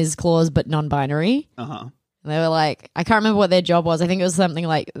is like Ms. Claus but non-binary. Uh-huh. And they were like, I can't remember what their job was. I think it was something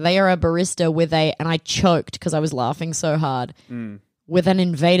like, they are a barista with a, and I choked because I was laughing so hard, with an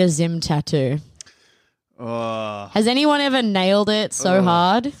Invader Zim tattoo. Has anyone ever nailed it so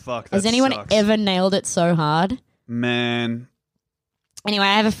hard? Fuck, that Has anyone sucks. ever nailed it so hard? Man. Anyway,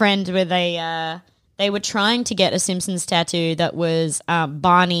 I have a friend with a, they were trying to get a Simpsons tattoo that was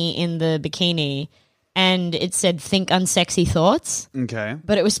Barney in the bikini, and it said, think unsexy thoughts. Okay.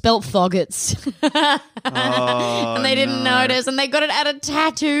 But it was spelt Foggets. And they didn't notice, and they got it at a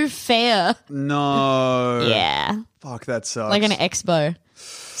tattoo fair. No. Yeah. Fuck, that sucks. Like an expo.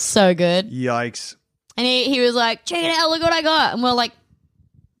 So good. Yikes. And he was like, check it out, look what I got. And we're like,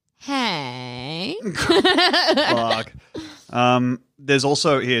 hey. Fuck. There's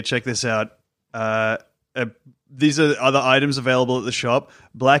also, here, check this out. These are other items available at the shop.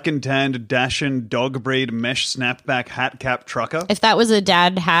 Black and tanned Dashin dog breed mesh snapback hat cap trucker. If that was a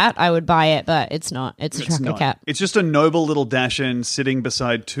dad hat, I would buy it, but it's not. It's a trucker cap. It's just a noble little Dashin sitting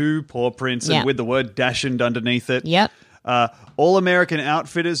beside two paw prints and with the word Dashin underneath it. Yep. All American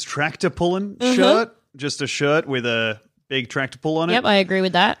Outfitters tractor pulling shirt. Just a shirt with a big tractor pull on it. Yep, I agree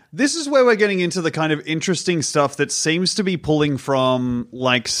with that. This is where we're getting into the kind of interesting stuff that seems to be pulling from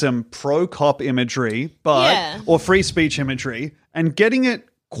like some pro-cop imagery, or free speech imagery, and getting it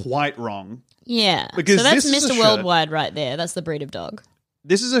quite wrong. Yeah. Because so that's this is a Mr. shirt. Worldwide right there. That's the breed of dog.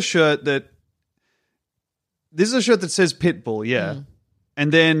 This is a shirt that says Pitbull,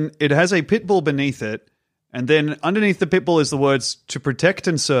 and then it has a Pitbull beneath it. And then underneath the pitbull is the words to protect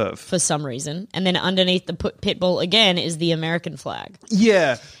and serve. For some reason. And then underneath the pitbull again is the American flag.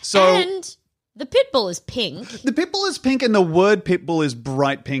 Yeah. So and the pitbull is pink. The pitbull is pink and the word pitbull is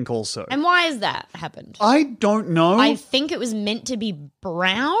bright pink also. And why has that happened? I don't know. I think it was meant to be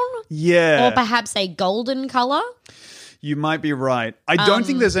brown. Yeah. Or perhaps a golden color. You might be right. I don't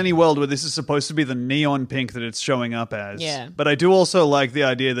think there's any world where this is supposed to be the neon pink that it's showing up as. Yeah. But I do also like the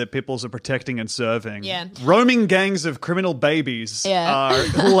idea that pitbulls are protecting and serving. Yeah. Roaming gangs of criminal babies are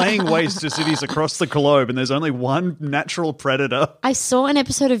laying waste to cities across the globe, and there's only one natural predator. I saw an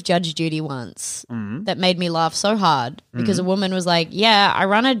episode of Judge Judy once that made me laugh so hard because a woman was like, yeah, I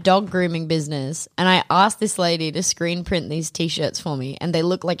run a dog grooming business, and I asked this lady to screen print these T-shirts for me, and they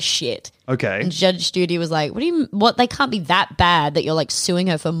look like shit. Okay. And Judge Judy was like, what, they can't be that bad that you're like suing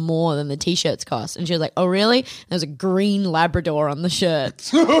her for more than the T-shirts cost. And she was like, oh, really? And there's a green Labrador on the shirt.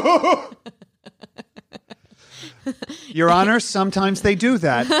 Your Honor, sometimes they do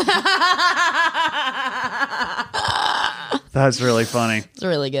that. That's really funny. It's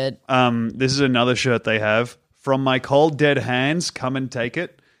really good. This is another shirt they have. From my cold dead hands, come and take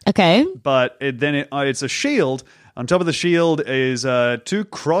it. Okay. But it's a shield. On top of the shield is two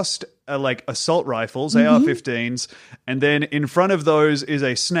crossed like assault rifles, Mm-hmm. AR-15s, and then in front of those is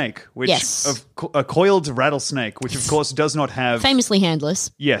a snake, which Yes. a coiled rattlesnake, which of course does not have. Famously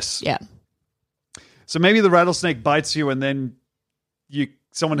handless. Yes. Yeah. So maybe the rattlesnake bites you, and then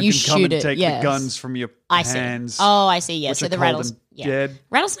someone You can come and shoot it, take yes. the guns from your I see. hands. Oh, I see. Yeah. which So are the cold rattles. and Yeah. dead.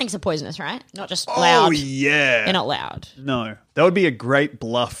 Rattlesnakes are poisonous, right? Not just Oh loud. yeah, They're not loud. No, that would be a great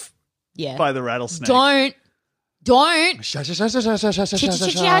bluff Yeah. by the rattlesnake. Don't. Sha sha sha sha sha sha sha sha Cha sha cha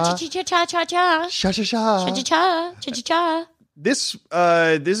cha sha cha cha cha cha. sha sha Cha cha sha. cha cha cha cha. This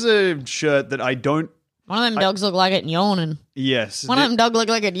is a shirt that I don't. One of them dogs look like it yawning. Yes, One of them dogs look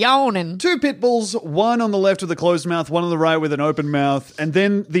like it yawning. two pit bulls, one on the left with a closed mouth, one on the right with an open mouth, and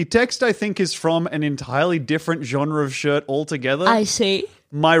then the text I think is from an entirely different genre of shirt altogether. I see.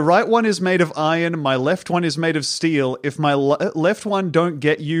 My right one is made of iron, my left one is made of steel. If my left one don't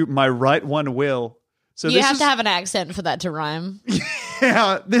get you, my right one will. So You this have is, to have an accent for that to rhyme.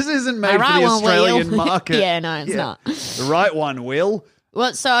 yeah, this isn't made for right the one will. Australian market. Yeah, no, it's not. The right one will.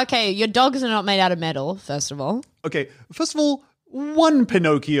 Well, so, okay, your dogs are not made out of metal, first of all. Okay, first of all, one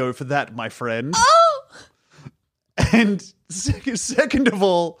Pinocchio for that, my friend. Oh! And second of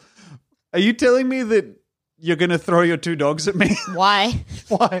all, are you telling me that you're going to throw your two dogs at me? Why?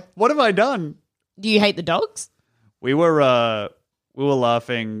 Why? What have I done? Do you hate the dogs? We were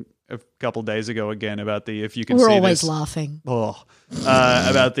laughing a couple days ago again about the if you can We're see always this. laughing. Oh,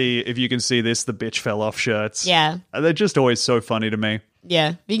 about the if you can see this, the bitch fell off shirts. Yeah. They're just always so funny to me. Yeah.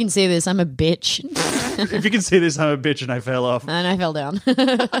 If you can see this, I'm a bitch. If you can see this, I'm a bitch and I fell off. And I fell down.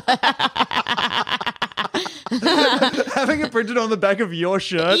 Having it printed on the back of your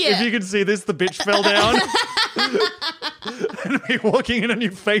shirt, Yeah. if you can see this, the bitch fell down. And me walking in on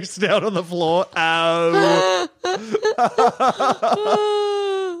you face down on the floor. Ow.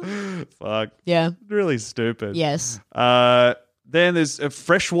 Fuck. Yeah. Really stupid. Yes. Then there's a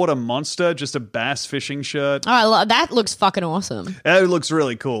freshwater monster, just a bass fishing shirt. Oh, that looks fucking awesome. It looks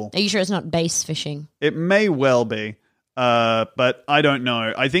really cool. Are you sure it's not bass fishing? It may well be, but I don't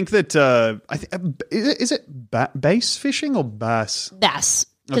know. I think that is it bass fishing or bass? Bass.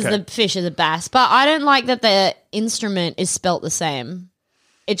 Because Okay. the fish is a bass. But I don't like that the instrument is spelt the same.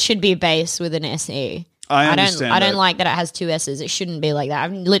 It should be bass with an SE. I understand I don't that. like that it has two S's. It shouldn't be like that.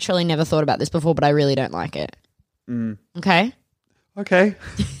 I've literally never thought about this before, but I really don't like it. Okay? Okay.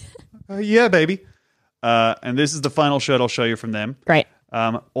 Yeah, baby. And this is the final shirt I'll show you from them. Great.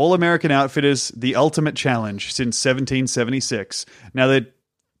 All American Outfitters, the ultimate challenge since 1776. Now,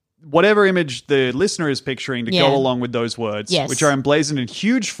 whatever image the listener is picturing to Yeah. go along with those words, Yes. which are emblazoned in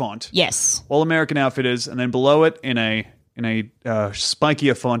huge font. Yes. All American Outfitters, and then below it in a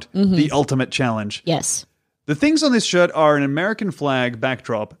spikier font, the ultimate challenge. Yes. The things on this shirt are an American flag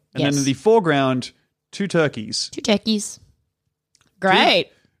backdrop, and Yes. then in the foreground, two turkeys. Two turkeys. Great.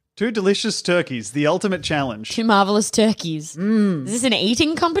 Two delicious turkeys, the ultimate challenge. Two marvelous turkeys. Is this an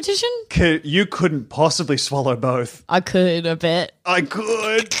eating competition? You couldn't possibly swallow both. I could a bit. I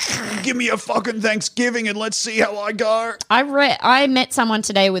could. Give me a fucking Thanksgiving and let's see how I go. I met someone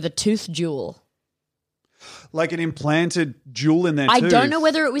today with a tooth jewel. Like an implanted jewel in their I tooth. don't know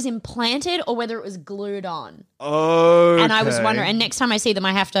whether it was implanted or whether it was glued on. Oh. And I was wondering, and next time I see them,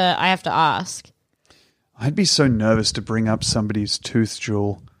 I have to ask. I'd be so nervous to bring up somebody's tooth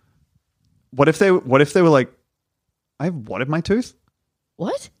jewel. What if they were like, I have what in my tooth?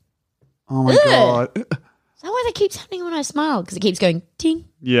 What? Oh my Ugh. god. Is that why that keeps happening when I smile? Because it keeps going ting.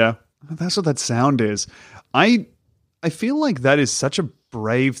 Yeah. That's what that sound is. I feel like that is such a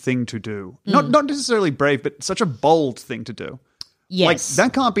brave thing to do. Not necessarily brave, but such a bold thing to do. Yes. Like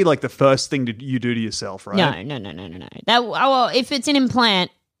that can't be like the first thing you do to yourself, right? No. That well, if it's an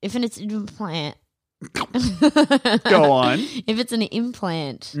implant, Go on. If it's an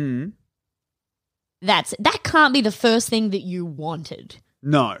implant, that can't be the first thing that you wanted.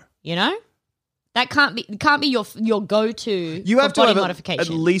 No. You know, that can't be your go-to. You have to body have modification. at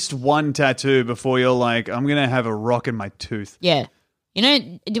least one tattoo before you're like, I'm going to have a rock in my tooth. Yeah. You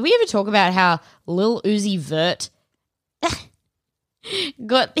know, did we ever talk about how Lil Uzi Vert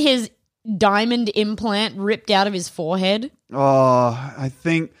got his diamond implant ripped out of his forehead? Oh,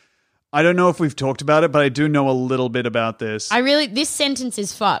 I don't know if we've talked about it, but I do know a little bit about this. This sentence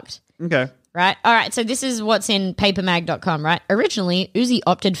is fucked. Okay. Right? All right, so this is what's in papermag.com, right? Originally, Uzi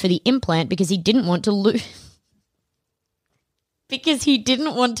opted for the implant because he didn't want to lose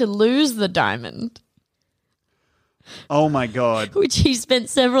the diamond, Oh my god. which he spent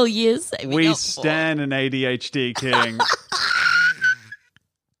several years saving We up for. stan an ADHD king.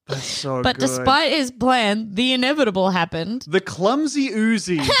 That's so But good. despite his plan, the inevitable happened. The clumsy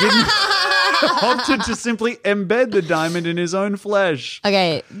Uzi didn't opted to simply embed the diamond in his own flesh.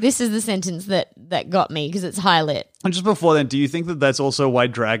 Okay, this is the sentence that got me because it's high lit. And just before then, do you think that that's also why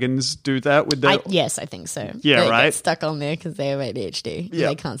dragons do that with their... Yes, I think so. Yeah, they right? Get stuck on there because they have ADHD. Yeah.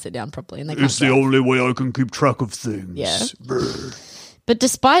 They can't sit down properly and they can't It's the drive. only way I can keep track of things. Yeah. Brr. But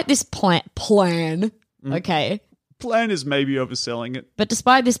despite this plan, okay, Plan is maybe overselling it. but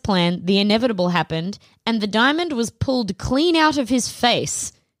despite this plan, the inevitable happened and the diamond was pulled clean out of his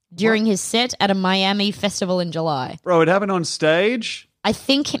face during his set at a Miami festival in July. Bro, it happened on stage? I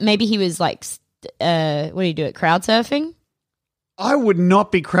think maybe he was like, what do you do, crowd surfing? I would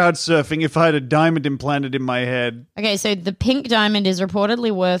not be crowd surfing if I had a diamond implanted in my head. Okay, so the pink diamond is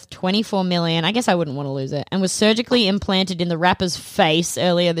reportedly worth $24 million. I guess I wouldn't want to lose it. And was surgically implanted in the rapper's face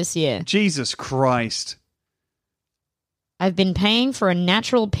earlier this year. Jesus Christ. I've been paying for a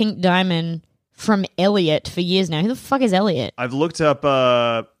natural pink diamond from Elliot for years now. Who the fuck is Elliot? I've looked up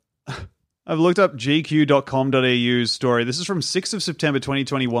gq.com.au's story. This is from 6th of September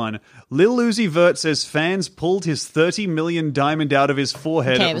 2021. Lil Uzi Vert says fans pulled his 30 million diamond out of his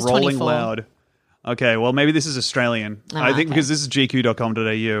forehead, Okay, it was rolling 24. loud. Okay, well, maybe this is Australian. I think okay. because this is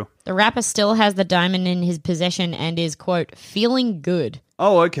gq.com.au. The rapper still has the diamond in his possession and is, quote, feeling good.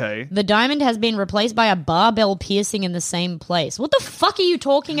 Oh, okay. The diamond has been replaced by a barbell piercing in the same place. What the fuck are you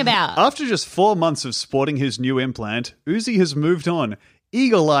talking about? After just 4 months of sporting his new implant, Uzi has moved on.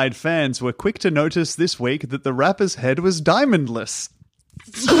 Eagle-eyed fans were quick to notice this week that the rapper's head was diamondless.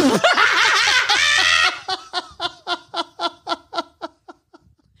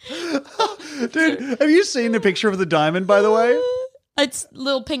 Dude, have you seen the picture of the diamond, by the way? It's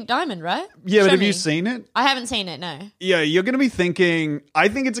little pink diamond, right? Yeah, Show but have me. you seen it? I haven't seen it, no. Yeah, you're going to be thinking, I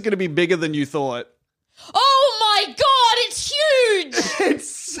think it's going to be bigger than you thought. Oh my god, it's huge! It's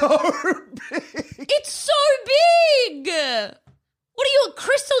so big. It's so big! What are you, a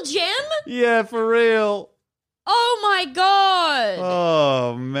crystal gem? Yeah, for real. Oh my god!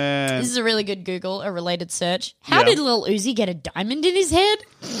 Oh, man. This is a really good Google, a related search. How Yeah. did Lil Uzi get a diamond in his head?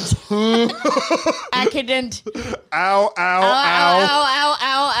 Accident. Ow, ow, Ow, ow. ow, ow,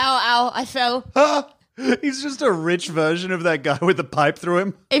 ow, ow, ow. I fell. He's just a rich version of that guy with the pipe through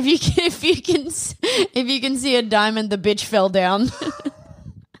him. If you can see a diamond, the bitch fell down.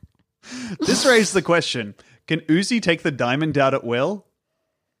 This raised the question, can Uzi take the diamond out at will?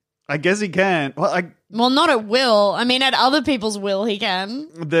 I guess he can. Well, not at will. I mean, at other people's will, he can.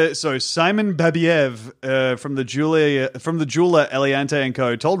 So Simon Babiev from the jeweler Eliante and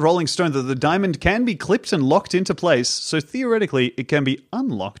Co. told Rolling Stone that the diamond can be clipped and locked into place, so theoretically it can be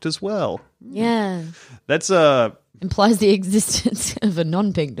unlocked as well. Yeah. That's Implies the existence of a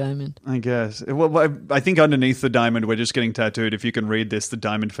non-pink diamond. I guess. Well, I think underneath the diamond we're just getting tattooed. If you can read this, the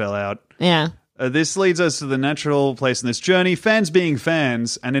diamond fell out. Yeah. This leads us to the natural place in this journey, fans being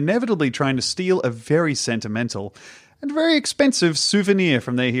fans, and inevitably trying to steal a very sentimental and very expensive souvenir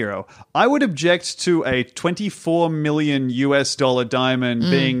from their hero. I would object to a $24 million diamond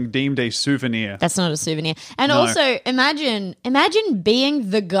being deemed a souvenir. That's not a souvenir. And No. also, imagine being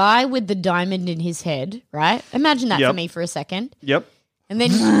the guy with the diamond in his head, right? Imagine that Yep. for me for a second. Yep. And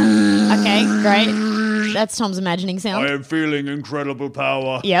then, okay, great. That's Tom's imagining sound. am feeling incredible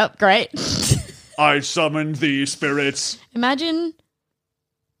power. Yep, great. I summon the spirits. Imagine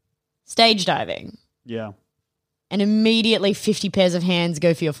stage diving Yeah. and immediately 50 pairs of hands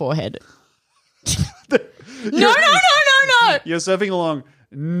go for your forehead. No. You're surfing along.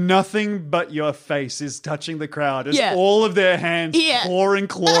 Nothing but your face is touching the crowd as Yeah. all of their hands Yeah. claw and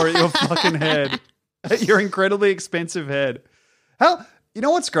claw at your fucking head. At your incredibly expensive head. You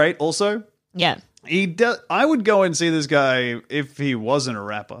know what's great also? Yeah. I would go and see this guy if he wasn't a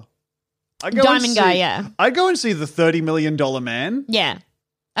rapper. Diamond guy, yeah. I'd go and see the $30 million man. Yeah.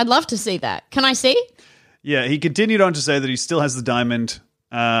 I'd love to see that. Can I see? Yeah, he continued on to say that he still has the diamond,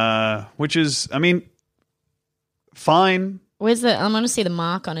 which is, I mean, fine. Where's the? I'm going to see the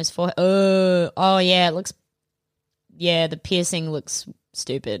mark on his forehead. Oh, yeah. It looks. Yeah, the piercing looks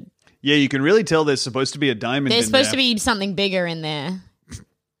stupid. Yeah, you can really tell there's supposed to be a diamond There's in supposed there. to be something bigger in there.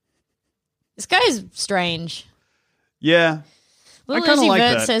 This guy is strange. Yeah. Little I kinda Uzi like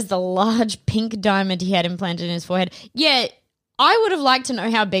Vert that. says the large pink diamond he had implanted in his forehead. Yeah, I would have liked to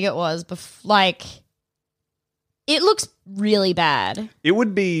know how big it was. It looks really bad.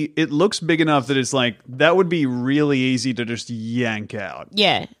 It looks big enough that it's like, that would be really easy to just yank out.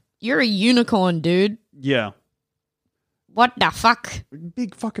 Yeah, you're a unicorn, dude. Yeah. What the fuck?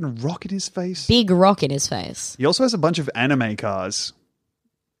 Big fucking rock in his face. Big rock in his face. He also has a bunch of anime cars.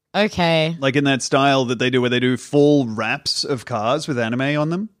 Okay, Like in that style that they do where they do full wraps of cars with anime on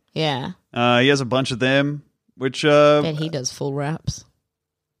them. He yeah. has a bunch of them, which Bet he does full raps.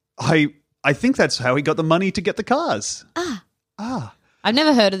 I I think that's how he got the money to get the cars. I've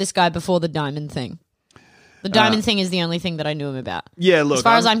never heard of this guy before the diamond thing. The diamond thing is the only thing that I knew him about. Yeah, look. As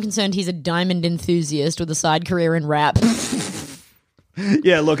far as I'm concerned, he's a diamond enthusiast with a side career in rap.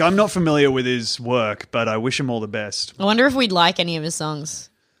 Yeah, look, I'm not familiar with his work, but I wish him all the best. I wonder if we'd like any of his songs.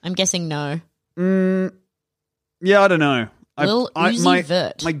 I'm guessing no. Yeah, I don't know. Lil Uzi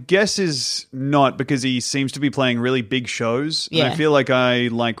Vert. My guess is not, because he seems to be playing really big shows. Yeah. And I feel like I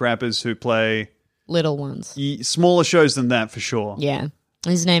like rappers who play Little ones. smaller shows than that, for sure. Yeah.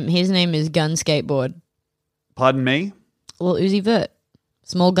 His name is Gun Skateboard. Pardon me? Lil Uzi Vert.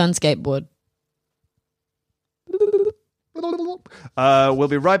 Small gun skateboard. We'll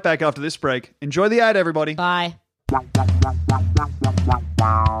be right back after this break. Enjoy the ad, everybody. Bye.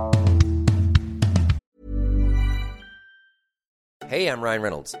 Hey, I'm Ryan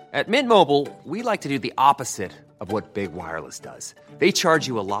Reynolds. At Mint Mobile, we like to do the opposite of what Big Wireless does. They charge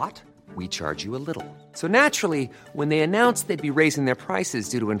you a lot, we charge you a little. So naturally, when they announced they'd be raising their prices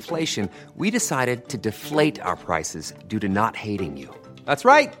due to inflation, we decided to deflate our prices due to not hating you. That's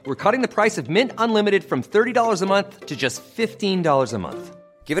right. We're cutting the price of Mint Unlimited from $30 a month to just $15 a month.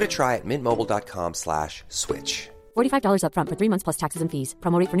 Give it a try at mintmobile.com/switch. $45 up front for 3 months plus taxes and fees.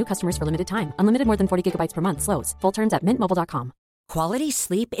 Promo rate for new customers for limited time. Unlimited more than 40 gigabytes per month. Slows full terms at mintmobile.com. Quality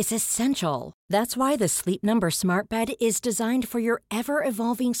sleep is essential. That's why the Sleep Number Smart Bed is designed for your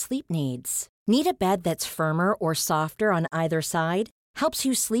ever-evolving sleep needs. Need a bed that's firmer or softer on either side? Helps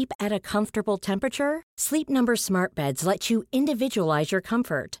you sleep at a comfortable temperature? Sleep Number Smart Beds let you individualize your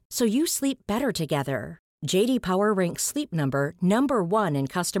comfort, so you sleep better together. J.D. Power ranks Sleep Number number 1 in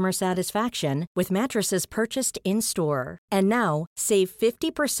customer satisfaction with mattresses purchased in-store. And now, save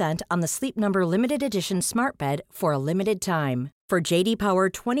 50% on the Sleep Number Limited Edition Smart Bed for a limited time. For J.D. Power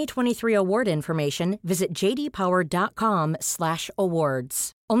 2023 award information, visit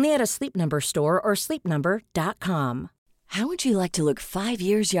jdpower.com/awards. Only at a Sleep Number store or sleepnumber.com. How would you like to look 5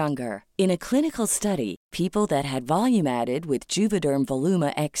 years younger? In a clinical study, people that had volume added with Juvederm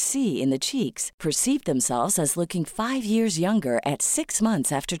Voluma XC in the cheeks perceived themselves as looking 5 years younger at 6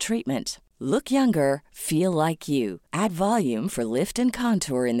 months after treatment. Look younger, feel like you. Add volume for lift and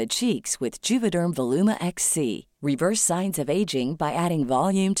contour in the cheeks with Juvederm Voluma XC. Reverse signs of aging by adding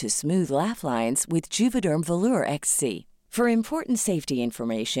volume to smooth laugh lines with Juvederm Volure XC. For important safety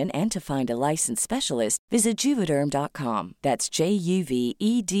information and to find a licensed specialist, visit Juvederm.com. That's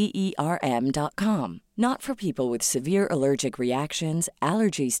JUVEDERM.com. Not for people with severe allergic reactions,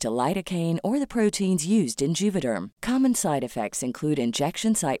 allergies to lidocaine, or the proteins used in Juvederm. Common side effects include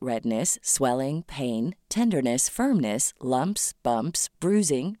injection site redness, swelling, pain, tenderness, firmness, lumps, bumps,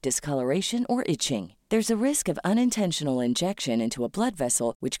 bruising, discoloration, or itching. There's a risk of unintentional injection into a blood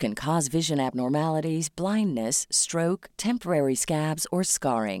vessel, which can cause vision abnormalities, blindness, stroke, temporary scabs, or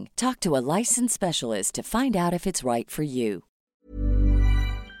scarring. Talk to a licensed specialist to find out if it's right for you.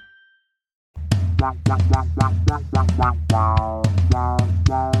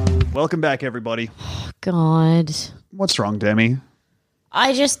 Welcome back, everybody. God. What's wrong, Demi?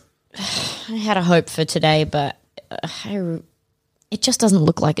 I had a hope for today, but it just doesn't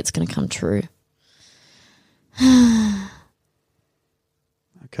look like it's going to come true.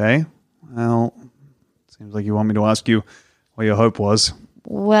 Okay. Well, seems like you want me to ask you what your hope was.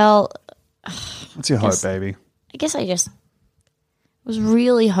 Well, What's your hope, baby? I guess I just was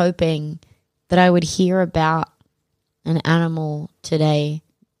really hoping that I would hear about an animal today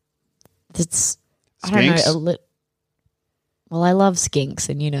that's, Skinks? I don't know, well, I love skinks,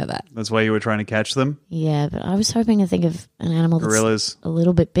 and you know that. That's why you were trying to catch them? Yeah, but I was hoping to think of an animal that's Gorillas. a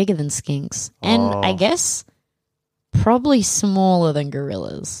little bit bigger than skinks. And I guess probably smaller than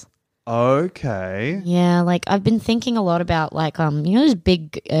gorillas. Okay. Yeah, like I've been thinking a lot about like you know those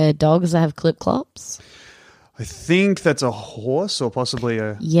big dogs that have clip clops? I think that's a horse or possibly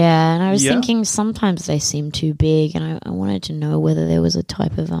a... Yeah, and I was thinking sometimes they seem too big, and I wanted to know whether there was a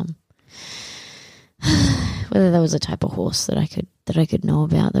type of whether there was a type of horse that I could know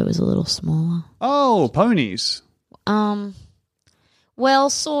about that was a little smaller. Oh, ponies. Well,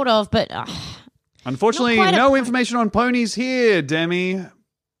 sort of, but Unfortunately, no information on ponies here, Demi.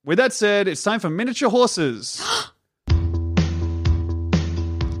 With that said, it's time for miniature horses.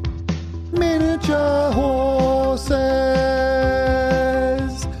 Miniature horses,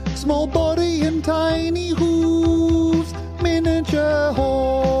 small body and tiny hooves. Miniature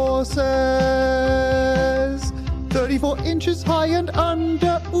horses, 34 inches high and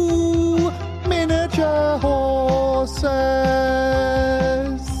under. Ooh, miniature horses.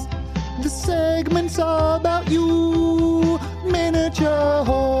 The segments are about you. Miniature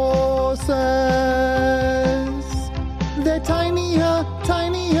horses. They're tinier,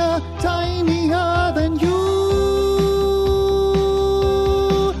 tinier, tinier.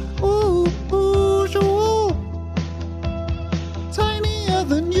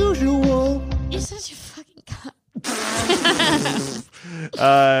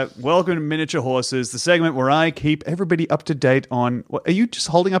 Welcome to Miniature Horses, the segment where I keep everybody up to date on... What, are you just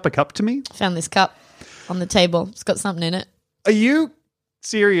holding up a cup to me? Found this cup on the table. It's got something in it. Are you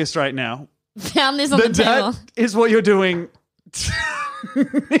serious right now? Found this on the table. That is what you're doing.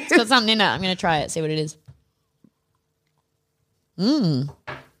 It's got something in it. I'm going to try it, see what it is.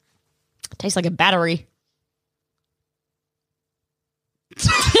 Tastes like a battery.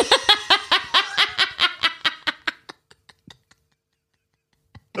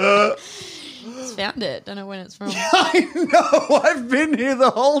 Just found it. Don't know when it's from. I know. I've been here the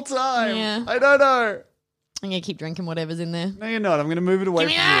whole time. Yeah. I don't know. I'm going to keep drinking whatever's in there. No, you're not. I'm going to move it away Give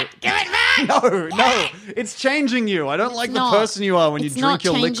me from that! you. Give it back! No. It's changing you. I don't like not. the person you are when you drink your It's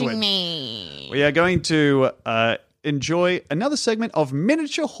not liquid. changing me. We are going to enjoy another segment of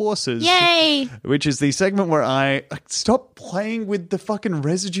Miniature Horses. Yay! Which is the segment where I stop playing with the fucking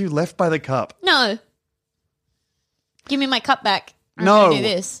residue left by the cup. No. Give me my cup back. I'm No. gonna do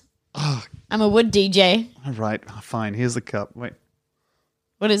this. I'm a wood DJ. All right, fine. Here's the cup. Wait.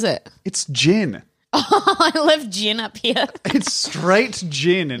 What is it? It's gin. Oh, I left gin up here. It's straight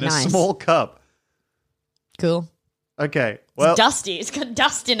gin in Nice. a small cup. Cool. Okay. Well, It's dusty. It's got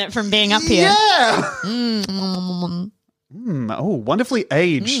dust in it from being up here. yeah. Mm. Oh, wonderfully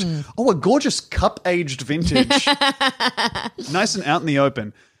aged. Oh, a gorgeous cup-aged vintage. Nice and out in the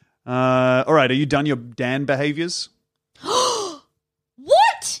open. All right, are you done your Dan behaviors?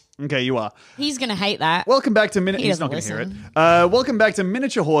 What? Okay, you are. He's going to hate that. Welcome back to He He's not going to doesn't hear it. Welcome back to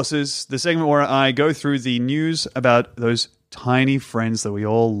Miniature Horses, the segment where I go through the news about those tiny friends that we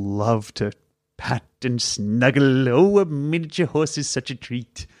all love to pat and snuggle. Oh, a miniature horse is such a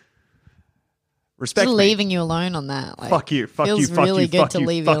treat. Respect Just me. leaving you alone on that. Like, Fuck you, fuck you, feels fuck really you, good fuck to you,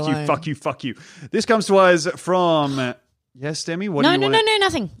 leave fuck you you, alone. fuck you, fuck you. This comes to us from... Yes, Demi? What do No, you no, want? no,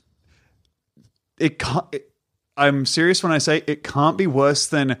 nothing. It can't... I'm serious when I say it can't be worse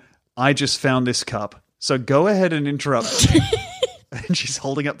than I just found this cup. So go ahead and interrupt me. And she's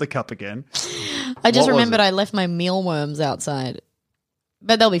holding up the cup again. I just What was remembered it? I left my mealworms outside.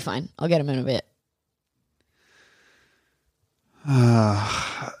 But they'll be fine. I'll get them in a bit.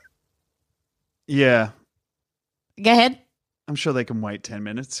 Yeah, Go ahead. I'm sure they can wait 10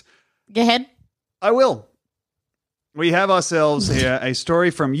 minutes. Go ahead. I will. We have ourselves here a story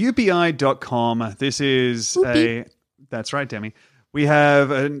from UPI.com. This is Whoopee. That's right, Demi. We have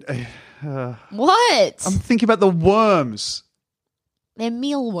What? I'm thinking about the worms. They're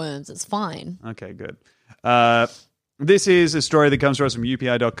mealworms. It's fine. Okay, good. This is a story that comes to us from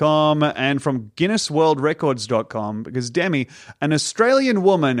UPI.com and from GuinnessWorldRecords.com because, Demi, an Australian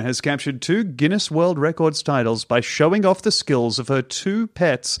woman has captured 2 Guinness World Records titles by showing off the skills of her 2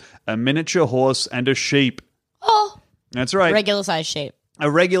 pets, a miniature horse and a sheep. Oh, That's right. regular size sheep. A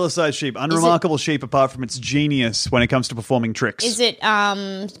regular-sized sheep. Unremarkable sheep apart from its genius when it comes to performing tricks. Is it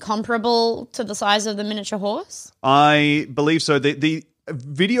comparable to the size of the miniature horse? I believe so. The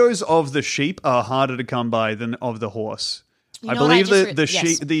videos of the sheep are harder to come by than of the horse. I know what I believe just that the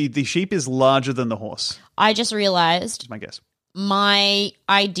yes. sheep the sheep is larger than the horse. I just realized Is my guess. my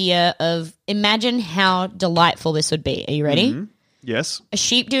idea of imagine how delightful this would be. Are you ready? Mm-hmm. Yes. A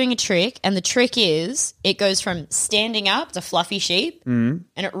sheep doing a trick, and the trick is it goes from standing up, it's a fluffy sheep, and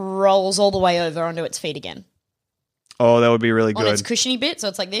it rolls all the way over onto its feet again. Oh, that would be really On good. its cushiony bit, so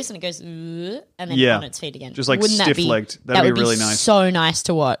it's like this, and it goes, and then Yeah. on its feet again. Just like Wouldn't that be- stiff-legged. That That'd would be really nice. so nice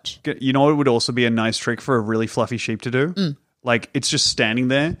to watch. You know what would also be a nice trick for a really fluffy sheep to do? Mm. Like it's just standing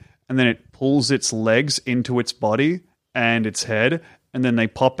there and then it pulls its legs into its body and its head and then they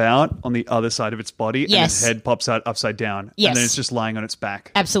pop out on the other side of its body and Yes. its head pops out upside down. Yes. And then it's just lying on its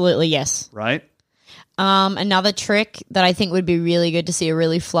back, Absolutely, yes. right? Another trick that I think would be really good to see a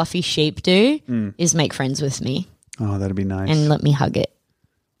really fluffy sheep do Mm. is make friends with me Oh, that'd be nice. and let me hug it.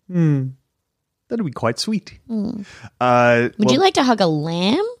 That'd be quite sweet. Would Well, you like to hug a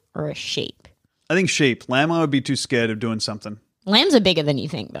lamb or a sheep? I think sheep. Lamb, I would be too scared of doing something. Lambs are bigger than you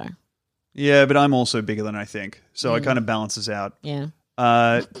think, though. Yeah, but I'm also bigger than I think. So it kind of balances out. Yeah.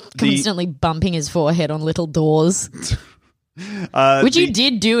 The, Constantly bumping his forehead on little doors. Which you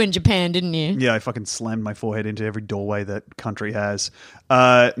did do in Japan, didn't you? Yeah, I fucking slammed my forehead into every doorway that country has.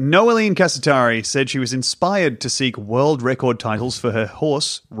 Noeline Casatari said she was inspired to seek world record titles for her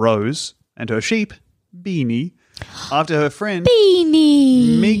horse, Rose, and her sheep, Beanie, after her friend,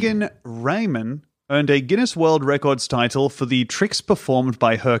 Beanie. Megan Raymond, earned a Guinness World Records title for the tricks performed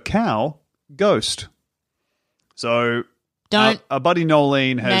by her cow, Ghost. So, Don't our buddy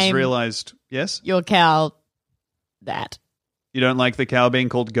Noeline has name- realized, yes? your cow that. You don't like the cow being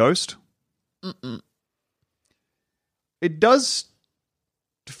called Ghost? Mm-mm. It does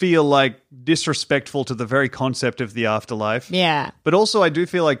feel like disrespectful to the very concept of the afterlife. Yeah. But also I do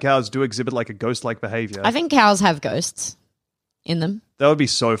feel like cows do exhibit like a ghost-like behavior. I think cows have ghosts in them. That would be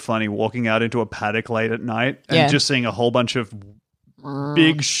so funny, walking out into a paddock late at night and just seeing a whole bunch of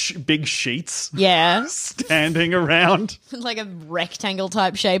big sheets Yeah. standing around. Like a rectangle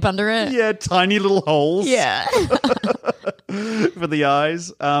type shape under it. Yeah, tiny little holes Yeah. for the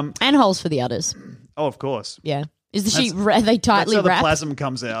eyes. And holes for the udders. Oh, of course. Yeah. Is the sheet, are they tightly That's how wrapped? the plasm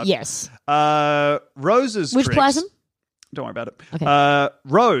comes out. Yes. Rose's Which tricks. plasm? Don't worry about it. Okay.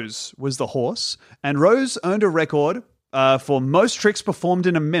 Rose was the horse, and Rose earned a record for most tricks performed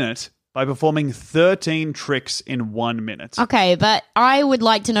in a minute by performing 13 tricks in 1 minute. Okay, but I would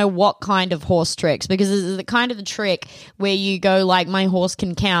like to know what kind of horse tricks, because this is the kind of the trick where you go like, my horse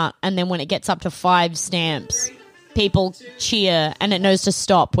can count, and then when it gets up to 5 stamps, people cheer, and it knows to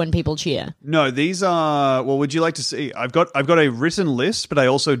stop when people cheer. No, these are. Well, would you like to see? I've got a written list, but I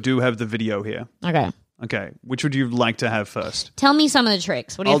also do have the video here. Okay, which would you like to have first? Tell me some of the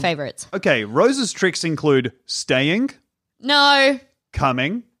tricks. What are your favorites? Okay, Rose's tricks include staying, No.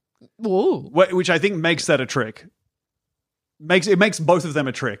 coming, Ooh. which I think makes that a trick. It makes both of them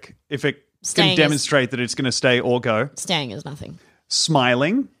a trick if it Staying can demonstrate that it's going to stay or go. Staying is nothing.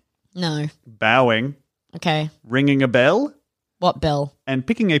 Smiling, No. bowing, Okay. ringing a bell, What bell? and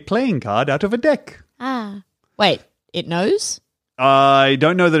picking a playing card out of a deck. Wait, it knows? I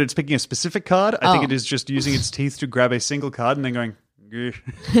don't know that it's picking a specific card. I think Oh. it is just using its teeth to grab a single card and then going, "Gah."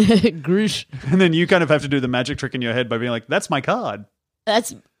 Groosh. And then you kind of have to do the magic trick in your head by being like, that's my card.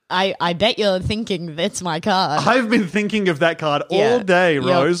 I bet you're thinking that's my card. I've been thinking of that card Yeah. all day, Yep.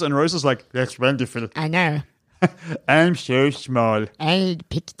 Rose. And Rose is like, that's wonderful. I know. I'm so small. I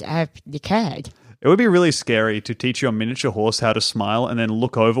picked up the card. It would be really scary to teach your miniature horse how to smile and then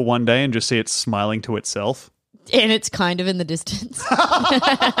look over one day and just see it smiling to itself. And it's kind of in the distance.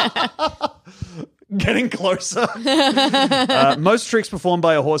 Getting closer. Most tricks performed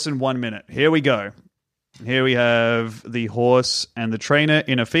by a horse in 1 minute. Here we go. Here we have the horse and the trainer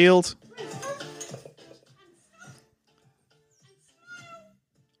in a field.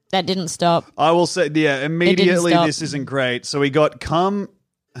 That didn't stop. I will say, yeah, immediately stop. this isn't great. So we got come.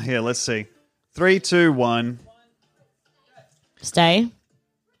 Here, let's see. 3, 2, 1. Stay.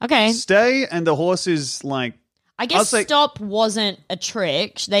 Okay. Stay, and the horse is like, I I'll guess say- stop wasn't a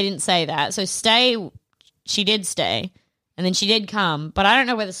trick. They didn't say that. So stay, she did stay. And then she did come. But I don't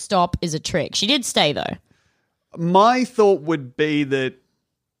know whether stop is a trick. She did stay, though. my thought would be that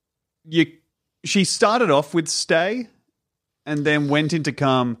she started off with stay and then went into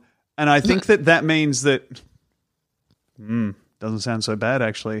come. And I think that means that, doesn't sound so bad,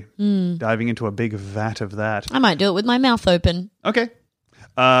 actually. Diving into a big vat of that. I might do it with my mouth open. Okay.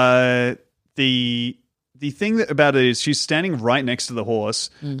 The thing about it is she's standing right next to the horse,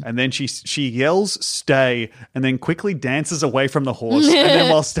 and then she yells "stay," and then quickly dances away from the horse, and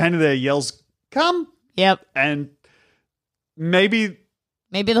then while standing there yells "come." Yep. And maybe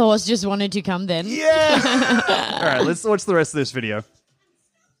the horse just wanted to come then. yeah. All right, let's watch the rest of this video.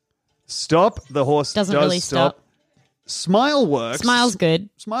 Stop. The horse Doesn't does really stop. Smile works. Smile's good.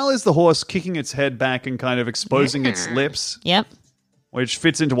 Smile is the horse kicking its head back and kind of exposing its lips, Yep. which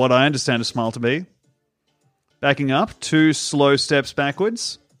fits into what I understand a smile to be. Backing up, 2 slow steps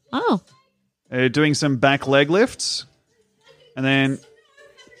backwards. Oh. Doing some back leg lifts. And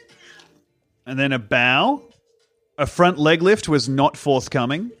then a bow. A front leg lift was not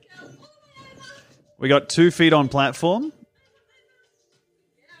forthcoming. We got 2 feet on platform.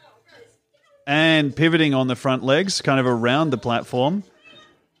 And pivoting on the front legs, kind of around the platform.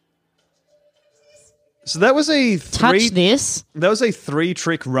 So that was a Touch this. That was a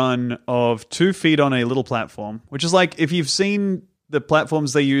 3-trick run of 2 feet on a little platform, which is like if you've seen the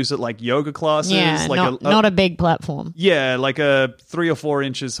platforms they use at like yoga classes. Yeah, like not a big platform. Yeah, like a 3 or 4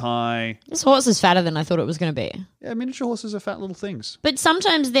 inches high. This horse is fatter than I thought it was going to be. Yeah, miniature horses are fat little things. But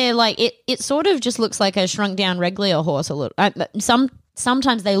sometimes they're like, it sort of just looks like a shrunk down regular horse a little.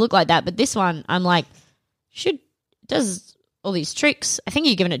 Sometimes they look like that, but this one, I'm like, does all these tricks. I think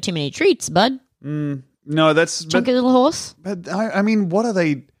you're giving it too many treats, bud. No, that's... Chunky little horse. But I mean, what are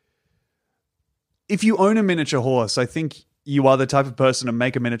they... If you own a miniature horse, I think you are the type of person to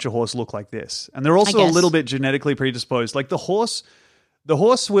make a miniature horse look like this. And they're also a guess. little bit genetically predisposed. Like the horse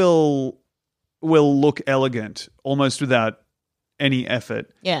will look elegant almost without any effort.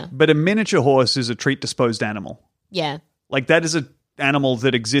 Yeah. But a miniature horse is a treat-disposed animal. Yeah. Like that is an animal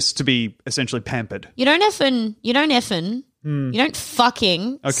that exists to be essentially pampered. You don't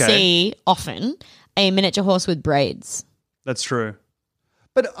fucking see often a miniature horse with braids. That's true.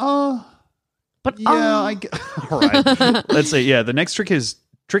 But But yeah, all right. Let's see. Yeah, the next trick is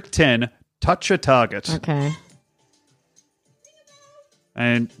Trick 10, touch a target. Okay.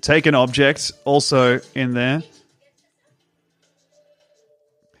 And take an object also in there.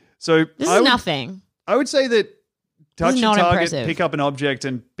 So This is nothing. I would say that touch a not target, impressive. pick up an object,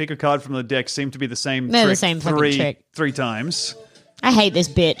 and pick a card from the deck seem to be the same They're trick the same fucking trick. three times. I hate this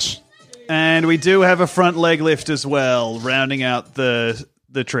bitch. And we do have a front leg lift as well, rounding out the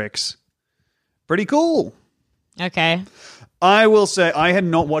tricks. Pretty cool. Okay. I will say I had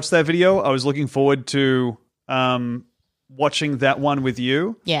not watched that video. I was looking forward to watching that one with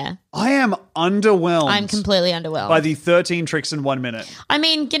you. Yeah. I am underwhelmed. I'm completely underwhelmed. By the 13 tricks in 1 minute. I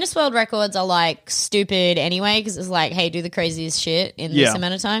mean, Guinness World Records are like stupid anyway because it's like, hey, do the craziest shit in this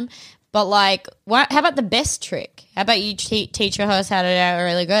amount of time. But like, how about the best trick? How about you teach your horse how to do it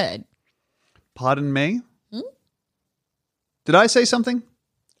really good? Pardon me? Did I say something?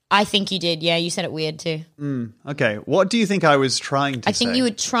 I think you did. Yeah, you said it weird too. Okay. What do you think I was trying to say? I think you were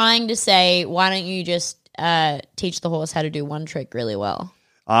trying to say, why don't you just teach the horse how to do one trick really well?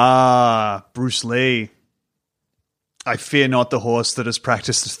 Ah, Bruce Lee. I fear not the horse that has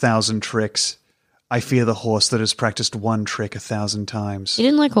practiced 1,000 tricks. I fear the horse that has practiced one trick 1,000 times. You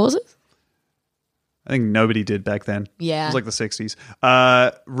didn't like horses? I think nobody did back then. Yeah. It was like the 60s.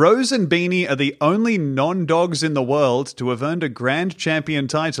 Rose and Beanie are the only non-dogs in the world to have earned a grand champion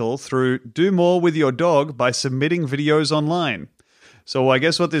title through Do More With Your Dog by submitting videos online. So I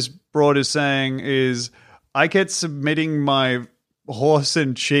guess what this broad is saying is I get submitting my horse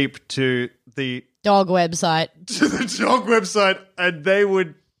and sheep to the Dog website. to the dog website, and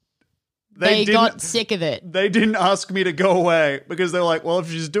they got sick of it. They didn't ask me to go away because they're like, well,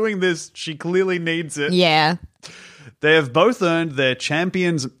 if she's doing this, she clearly needs it. Yeah. They have both earned their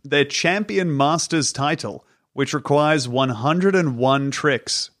champion masters title, which requires 101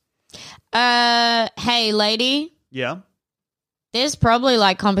 tricks. Hey, lady. Yeah. There's probably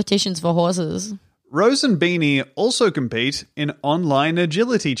like competitions for horses. Rose and Beanie also compete in online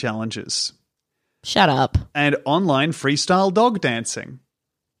agility challenges Shut up. and online freestyle dog dancing.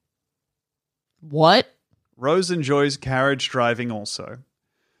 What? Rose enjoys carriage driving also.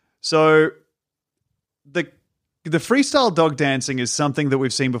 So the freestyle dog dancing is something that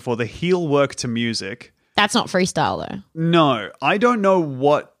we've seen before, the heel work to music. That's not freestyle though. No, I don't know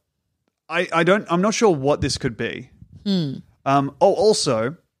what I'm not sure what this could be.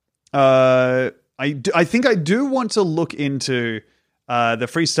 Also, I think I do want to look into the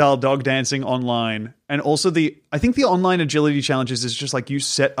freestyle dog dancing online, and also I think the online agility challenges is just like you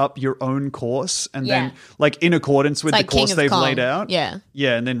set up your own course and then like in accordance with the like King course of they've Kong. laid out. Yeah.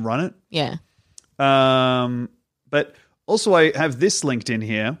 Yeah, and then run it. Yeah. But also I have this linked in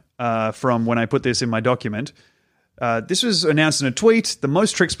here from when I put this in my document. This was announced in a tweet. The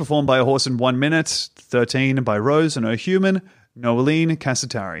most tricks performed by a horse in 1 minute, 13 by Rose and her human, Noeline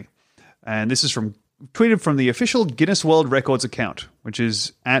Cassatari. And this is tweeted from the official Guinness World Records account, which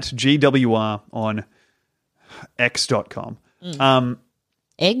is at GWR on x.com.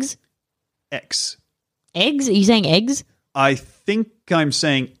 Eggs? X. Eggs? Are you saying eggs? I think I'm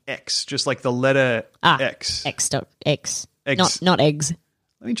saying X, just like the letter X. X. Eggs. Not eggs.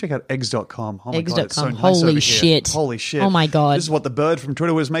 Let me check out eggs.com. Oh my Eggs.com. God, it's so nice Holy over here. shit. Holy shit. Oh my God. This is what the bird from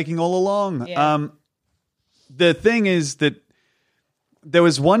Twitter was making all along. Yeah. The thing is that there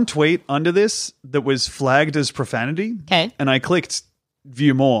was one tweet under this that was flagged as profanity. Okay. And I clicked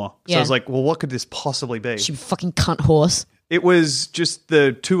view more. So Yeah. I was like, well, what could this possibly be? You fucking cunt horse. It was just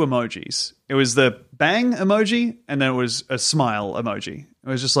the two emojis. It was the bang emoji and then it was a smile emoji. It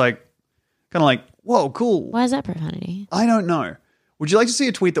was just like, kind of like, whoa, cool. Why is that profanity? I don't know. Would you like to see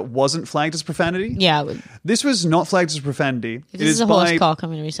a tweet that wasn't flagged as profanity? Yeah, I would. This was not flagged as profanity. If this is a horse cock,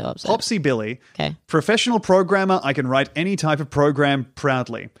 I'm going to be so upset. Popsy Billy. Okay. Professional programmer, I can write any type of program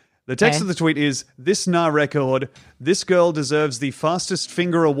proudly. The text Okay. of the tweet is, this nah record, this girl deserves the fastest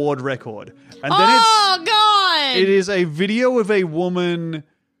finger award record. And then God! it is a video of a woman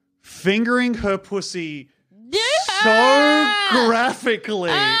fingering her pussy so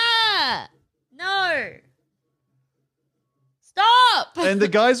graphically. No. Stop! And the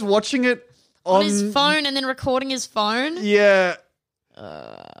guy's watching it on his phone and then recording his phone? Yeah.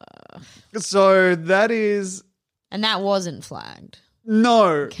 So that is... And that wasn't flagged.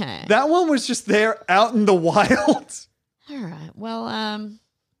 No. Okay. That one was just there out in the wild. All right. Well,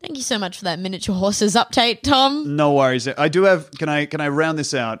 thank you so much for that miniature horses update, Tom. No worries. I do have... Can I round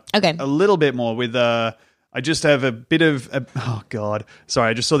this out? Okay. A little bit more with... I just have a bit of... oh, God. Sorry,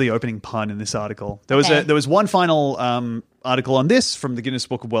 I just saw the opening pun in this article. There was one final article on this from the Guinness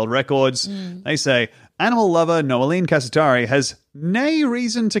Book of World Records. They say, animal lover Noeline Cassatari has nay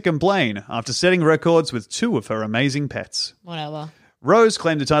reason to complain after setting records with two of her amazing pets. Whatever. Rose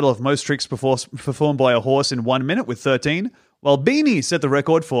claimed the title of most tricks performed by a horse in 1 minute with 13, while Beanie set the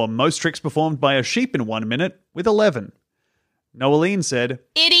record for most tricks performed by a sheep in 1 minute with 11. Noeline said,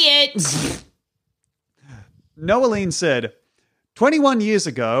 Idiot! Noeline said, 21 years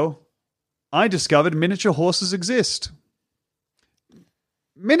ago, I discovered miniature horses exist.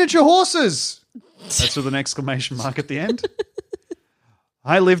 Miniature horses! That's with an exclamation mark at the end.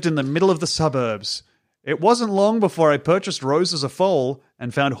 I lived in the middle of the suburbs. It wasn't long before I purchased Rose as a foal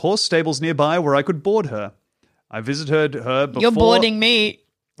and found horse stables nearby where I could board her. I visited her before... You're boarding me.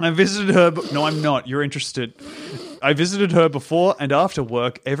 I visited her... No, I'm not. You're interested. I visited her before and after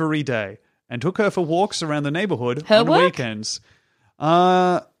work every day and took her for walks around the neighborhood on weekends.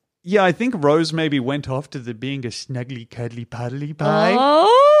 Yeah, I think Rose maybe went off to the being a snuggly, cuddly, puddly pie.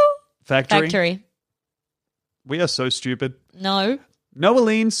 Oh. Factory. We are so stupid. No.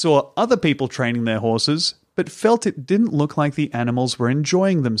 Noeline saw other people training their horses, but felt it didn't look like the animals were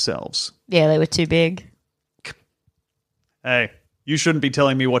enjoying themselves. Yeah, they were too big. Hey, you shouldn't be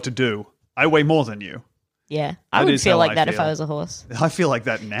telling me what to do. I weigh more than you. Yeah, I would feel like that if I was a horse. I feel like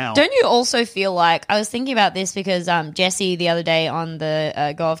that now. Don't you also feel like, I was thinking about this because Jesse the other day on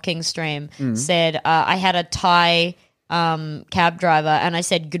the Go Off King stream said I had a Thai cab driver and I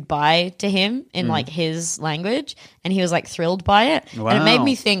said goodbye to him in like his language and he was like thrilled by it. Wow. And it made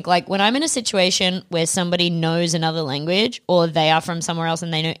me think like when I'm in a situation where somebody knows another language or they are from somewhere else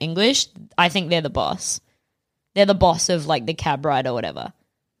and they know English, I think they're the boss. They're the boss of like the cab ride or whatever.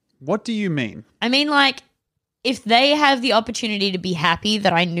 What do you mean? I mean like if they have the opportunity to be happy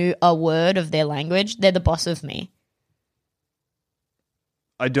that I knew a word of their language, they're the boss of me.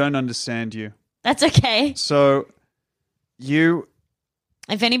 I don't understand you. That's okay. So, you...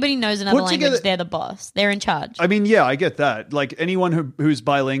 If anybody knows another language, they're the boss. They're in charge. I mean, yeah, I get that. Like, anyone who's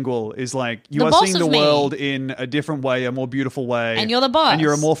bilingual is like, you are seeing the world in a different way, a more beautiful way. And you're the boss. And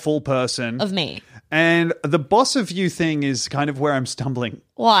you're a more full person. Of me. And the boss of you thing is kind of where I'm stumbling.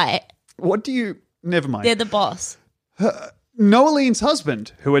 Why? What do you... Never mind. They're the boss. Noeline's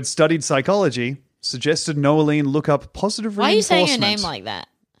husband, who had studied psychology, suggested Noeline look up positive reinforcement. Why are you saying her name like that?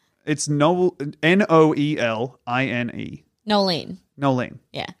 It's Noeline. Noeline. Noeline.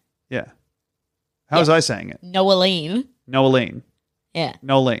 Yeah. Yeah. How was I saying it? Noeline. Noeline. Yeah.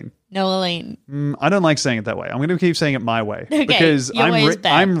 Noeline. Noeline. I don't like saying it that way. I'm going to keep saying it my way. Okay. Because Your way is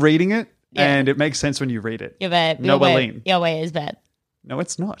bad. I'm reading it, Yeah. and it makes sense when you read it. Your way is bad. No,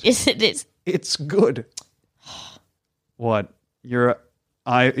 it's not. Yes, it is. It's good. What? Your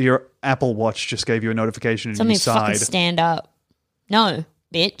Apple Watch just gave you a notification and Tell me you to fucking sighed. stand up. No,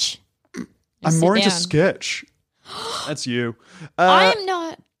 bitch. I'm sit more into down. sketch. That's you. I'm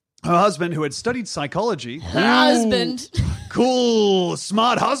not. Her husband, who had studied psychology. Her husband. Cool,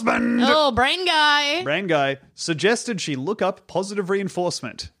 smart husband. Oh, brain guy. Brain guy suggested she look up positive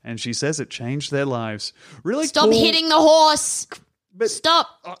reinforcement, and she says it changed their lives. Really Stop cool. hitting the horse. Stop.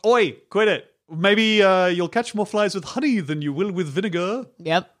 Oi, quit it. Maybe you'll catch more flies with honey than you will with vinegar.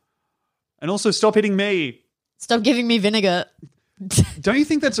 Yep. And also stop hitting me. Stop giving me vinegar. Don't you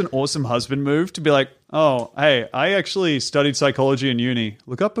think that's an awesome husband move to be like, oh, hey, I actually studied psychology in uni.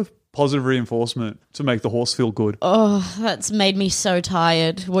 Look up a positive reinforcement to make the horse feel good. Oh, that's made me so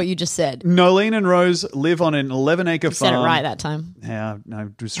tired, what you just said. Noeline and Rose live on an 11-acre farm. Said it right that time. Yeah, no, I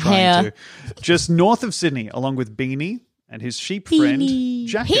was trying to. Just north of Sydney, along with Beanie and his sheep friend,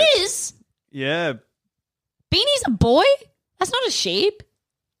 Jacket. His? Yeah. Beanie's a boy? That's not a sheep.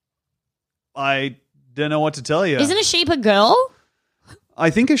 I don't know what to tell you. Isn't a sheep a girl? I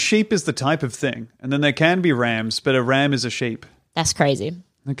think a sheep is the type of thing. And then there can be rams, but a ram is a sheep. That's crazy.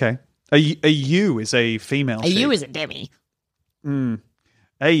 Okay. A ewe is a female sheep. A ewe is a demi.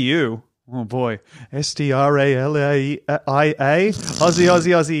 A ewe. Oh boy. Stralia. Aussie,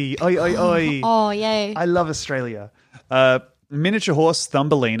 Aussie, Aussie. Oi, oi, oi. Oh, yay. I love Australia. Miniature horse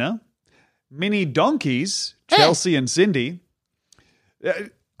Thumbelina. Mini donkeys, Chelsea and Cindy.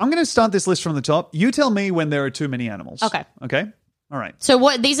 I'm going to start this list from the top. You tell me when there are too many animals. Okay. Okay? All right. So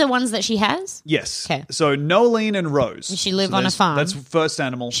what? These are ones that she has? Yes. Okay. So Noeline and Rose. Does she live on a farm? That's first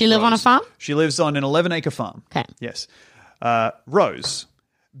animal. She live on a farm? She lives on an 11-acre farm. Okay. Yes. Rose.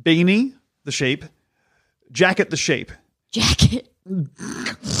 Beanie, the sheep. Jacket, the sheep. Jacket.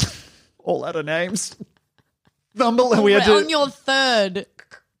 All out of names. We had to, on your third.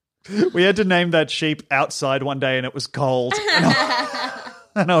 We had to name that sheep outside one day and it was cold.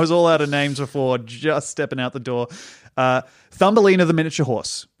 And I was all out of names before just stepping out the door. Thumbelina, the miniature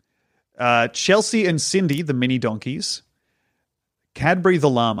horse. Chelsea and Cindy, the mini donkeys. Cadbury, the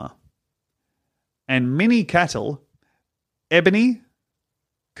llama. And mini cattle. Ebony,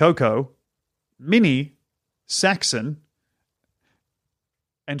 Coco, Minnie, Saxon,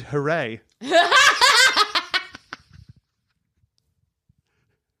 and hooray.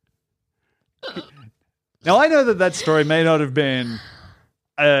 Now, I know that story may not have been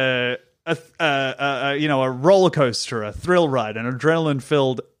a roller coaster, a thrill ride, an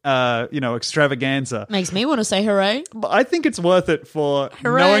adrenaline-filled, extravaganza. Makes me want to say hooray. But I think it's worth it for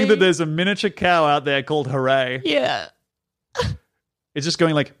Hooray. knowing that there's a miniature cow out there called Hooray. Yeah. It's just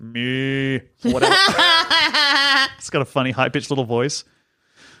going like, me, or whatever. It's got a funny, high-pitched little voice.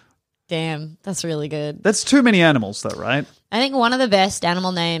 Damn, that's really good. That's too many animals, though, right? I think one of the best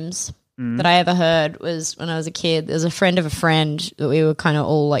animal names that I ever heard was when I was a kid. There was a friend of a friend that we were kind of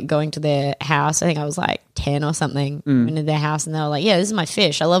all like going to their house. I think I was like 10 or something. Went to their house and they were like, yeah, this is my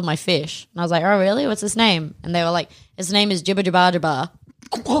fish. I love my fish. And I was like, oh, really? What's his name? And they were like, his name is Jibba Jabba Jabba.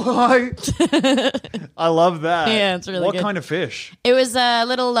 I love that. Yeah, it's really What good. kind of fish? It was a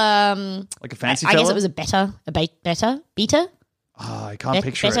little, Like a fancy I guess fella? it was a betta. Oh, I can't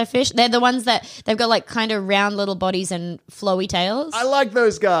picture Betta it. fish. They're the ones that they've got like kind of round little bodies and flowy tails. I like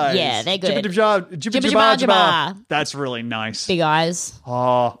those guys. Yeah, they're good. Jibba Jibba jabba jabba jabba. jabba. That's really nice. Big eyes.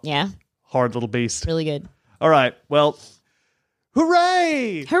 Oh, Yeah, horrid little beast. really good. All right, well,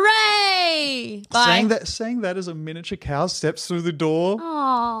 hooray! Hooray! Bye. Saying that as a miniature cow steps through the door.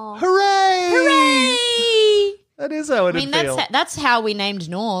 Aw. Hooray! Hooray! That is how it'd I mean, feel. that's how we named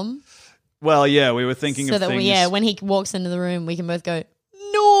Norm. Well, yeah, we were thinking So of that things. when he walks into the room, we can both go,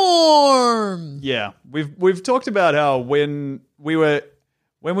 Norm! Yeah, we've talked about how when we were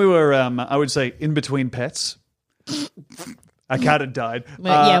I would say in between pets, our cat had died.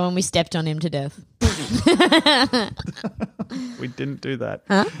 When we stepped on him to death. We didn't do that.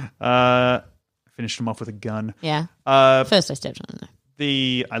 Huh? Finished him off with a gun. Yeah. Uh, First I stepped on him, though.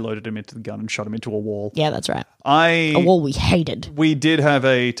 I loaded him into the gun and shot him into a wall. Yeah, that's right. A wall we hated. We did have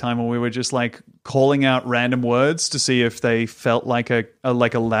a time when we were just like calling out random words to see if they felt like a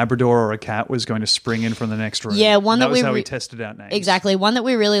Labrador or a cat was going to spring in from the next room. Yeah, one And that was we how we tested out names. Exactly. One that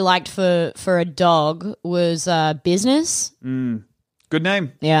we really liked for a dog was Business. Good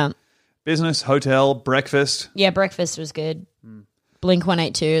name. Yeah. Business, hotel, breakfast, Yeah, Breakfast was good. Blink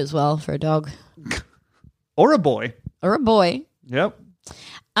 182 as well for a dog. or a boy. Or a boy. Yep.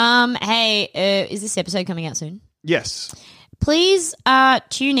 Hey, is this episode coming out soon? Yes. Please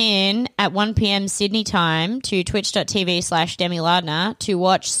tune in at 1 p.m. Sydney time to twitch.tv/Demi Lardner to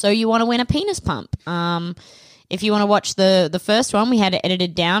watch So You Want to Win a Penis Pump. If you want to watch the first one, we had it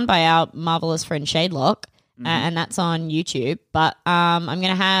edited down by our marvelous friend Shadelock, and that's on YouTube. But I'm going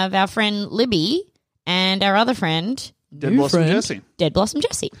to have our friend Libby and our other friend, Dead Blossom Jesse. Dead Blossom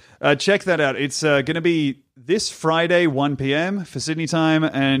Jesse. Check that out. It's going to be this Friday, 1 p.m. for Sydney time.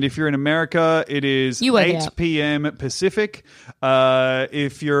 And if you're in America, it is You work it 8 out. p.m. Pacific.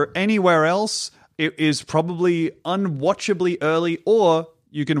 If you're anywhere else, it is probably unwatchably early, or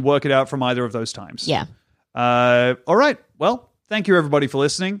you can work it out from either of those times. Yeah. All right. Well, thank you, everybody, for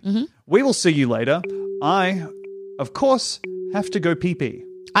listening. Mm-hmm. We will see you later. I, of course, have to go pee-pee.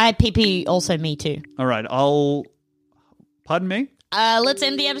 I PP also me too. All right. Pardon me? Let's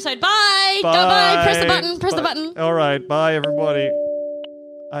end the episode. Bye. Go bye. Press the button. Press the button. All right. Bye, everybody.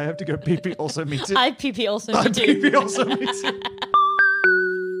 I have to go pee-pee. Also, me too. I PP also I me too. pee-pee. Also, me too.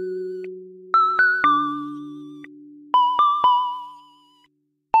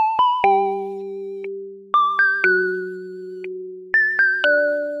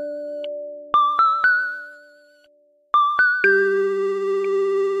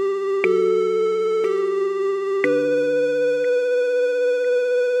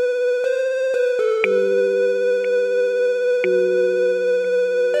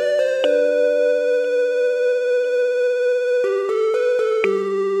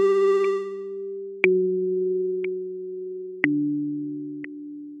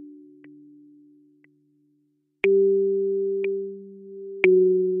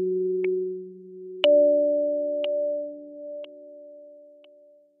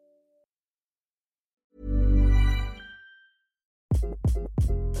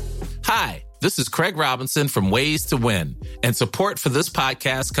 Hi, this is Craig Robinson from Ways to Win, and support for this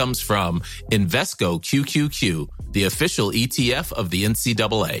podcast comes from Invesco QQQ, the official ETF of the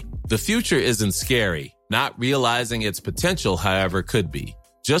NCAA. The future isn't scary. Not realizing its potential, however, could be.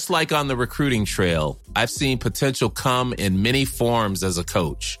 Just like on the recruiting trail, I've seen potential come in many forms as a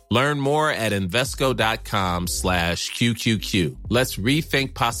coach. Learn more at Invesco.com/QQQ. Let's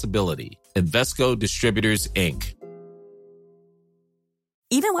rethink possibility. Invesco Distributors, Inc.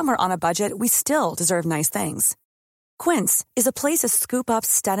 Even when we're on a budget, we still deserve nice things. Quince is a place to scoop up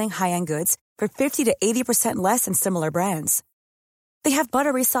stunning high-end goods for 50 to 80% less than similar brands. They have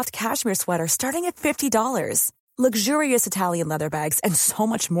buttery soft cashmere sweaters starting at $50, luxurious Italian leather bags, and so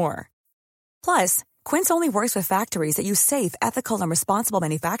much more. Plus, Quince only works with factories that use safe, ethical, and responsible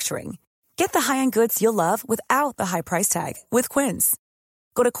manufacturing. Get the high-end goods you'll love without the high price tag with Quince.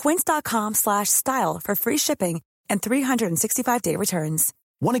 Go to quince.com/style for free shipping and 365-day returns.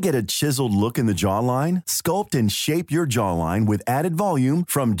 Want to get a chiseled look in the jawline? Sculpt and shape your jawline with added volume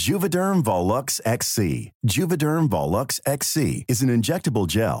from Juvederm Volux XC. Juvederm Volux XC is an injectable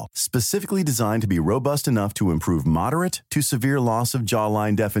gel specifically designed to be robust enough to improve moderate to severe loss of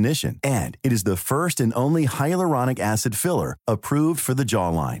jawline definition. And it is the first and only hyaluronic acid filler approved for the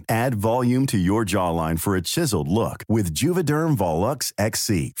jawline. Add volume to your jawline for a chiseled look with Juvederm Volux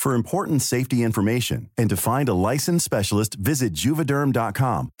XC. For important safety information and to find a licensed specialist, visit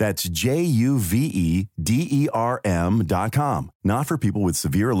juvederm.com. That's JUVEDERM.com. Not for people with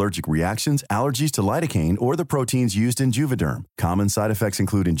severe allergic reactions, allergies to lidocaine, or the proteins used in Juvederm. Common side effects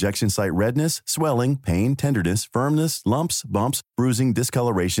include injection site redness, swelling, pain, tenderness, firmness, lumps, bumps, bruising,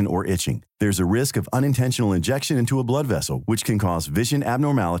 discoloration, or itching. There's a risk of unintentional injection into a blood vessel, which can cause vision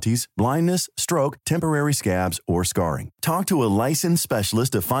abnormalities, blindness, stroke, temporary scabs, or scarring. Talk to a licensed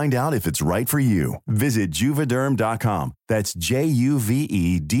specialist to find out if it's right for you. Visit Juvederm.com. That's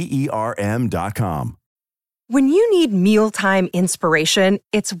JUVEDERM.com. When you need mealtime inspiration,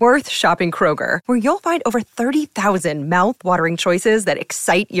 it's worth shopping Kroger, where you'll find over 30,000 mouth-watering choices that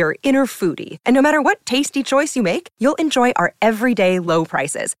excite your inner foodie. And no matter what tasty choice you make, you'll enjoy our everyday low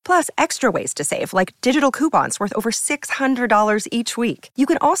prices, plus extra ways to save, like digital coupons worth over $600 each week. You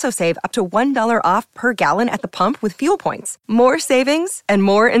can also save up to $1 off per gallon at the pump with fuel points. More savings and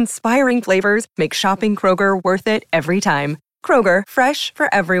more inspiring flavors make shopping Kroger worth it every time. Kroger, fresh for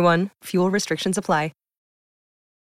everyone. Fuel restrictions apply.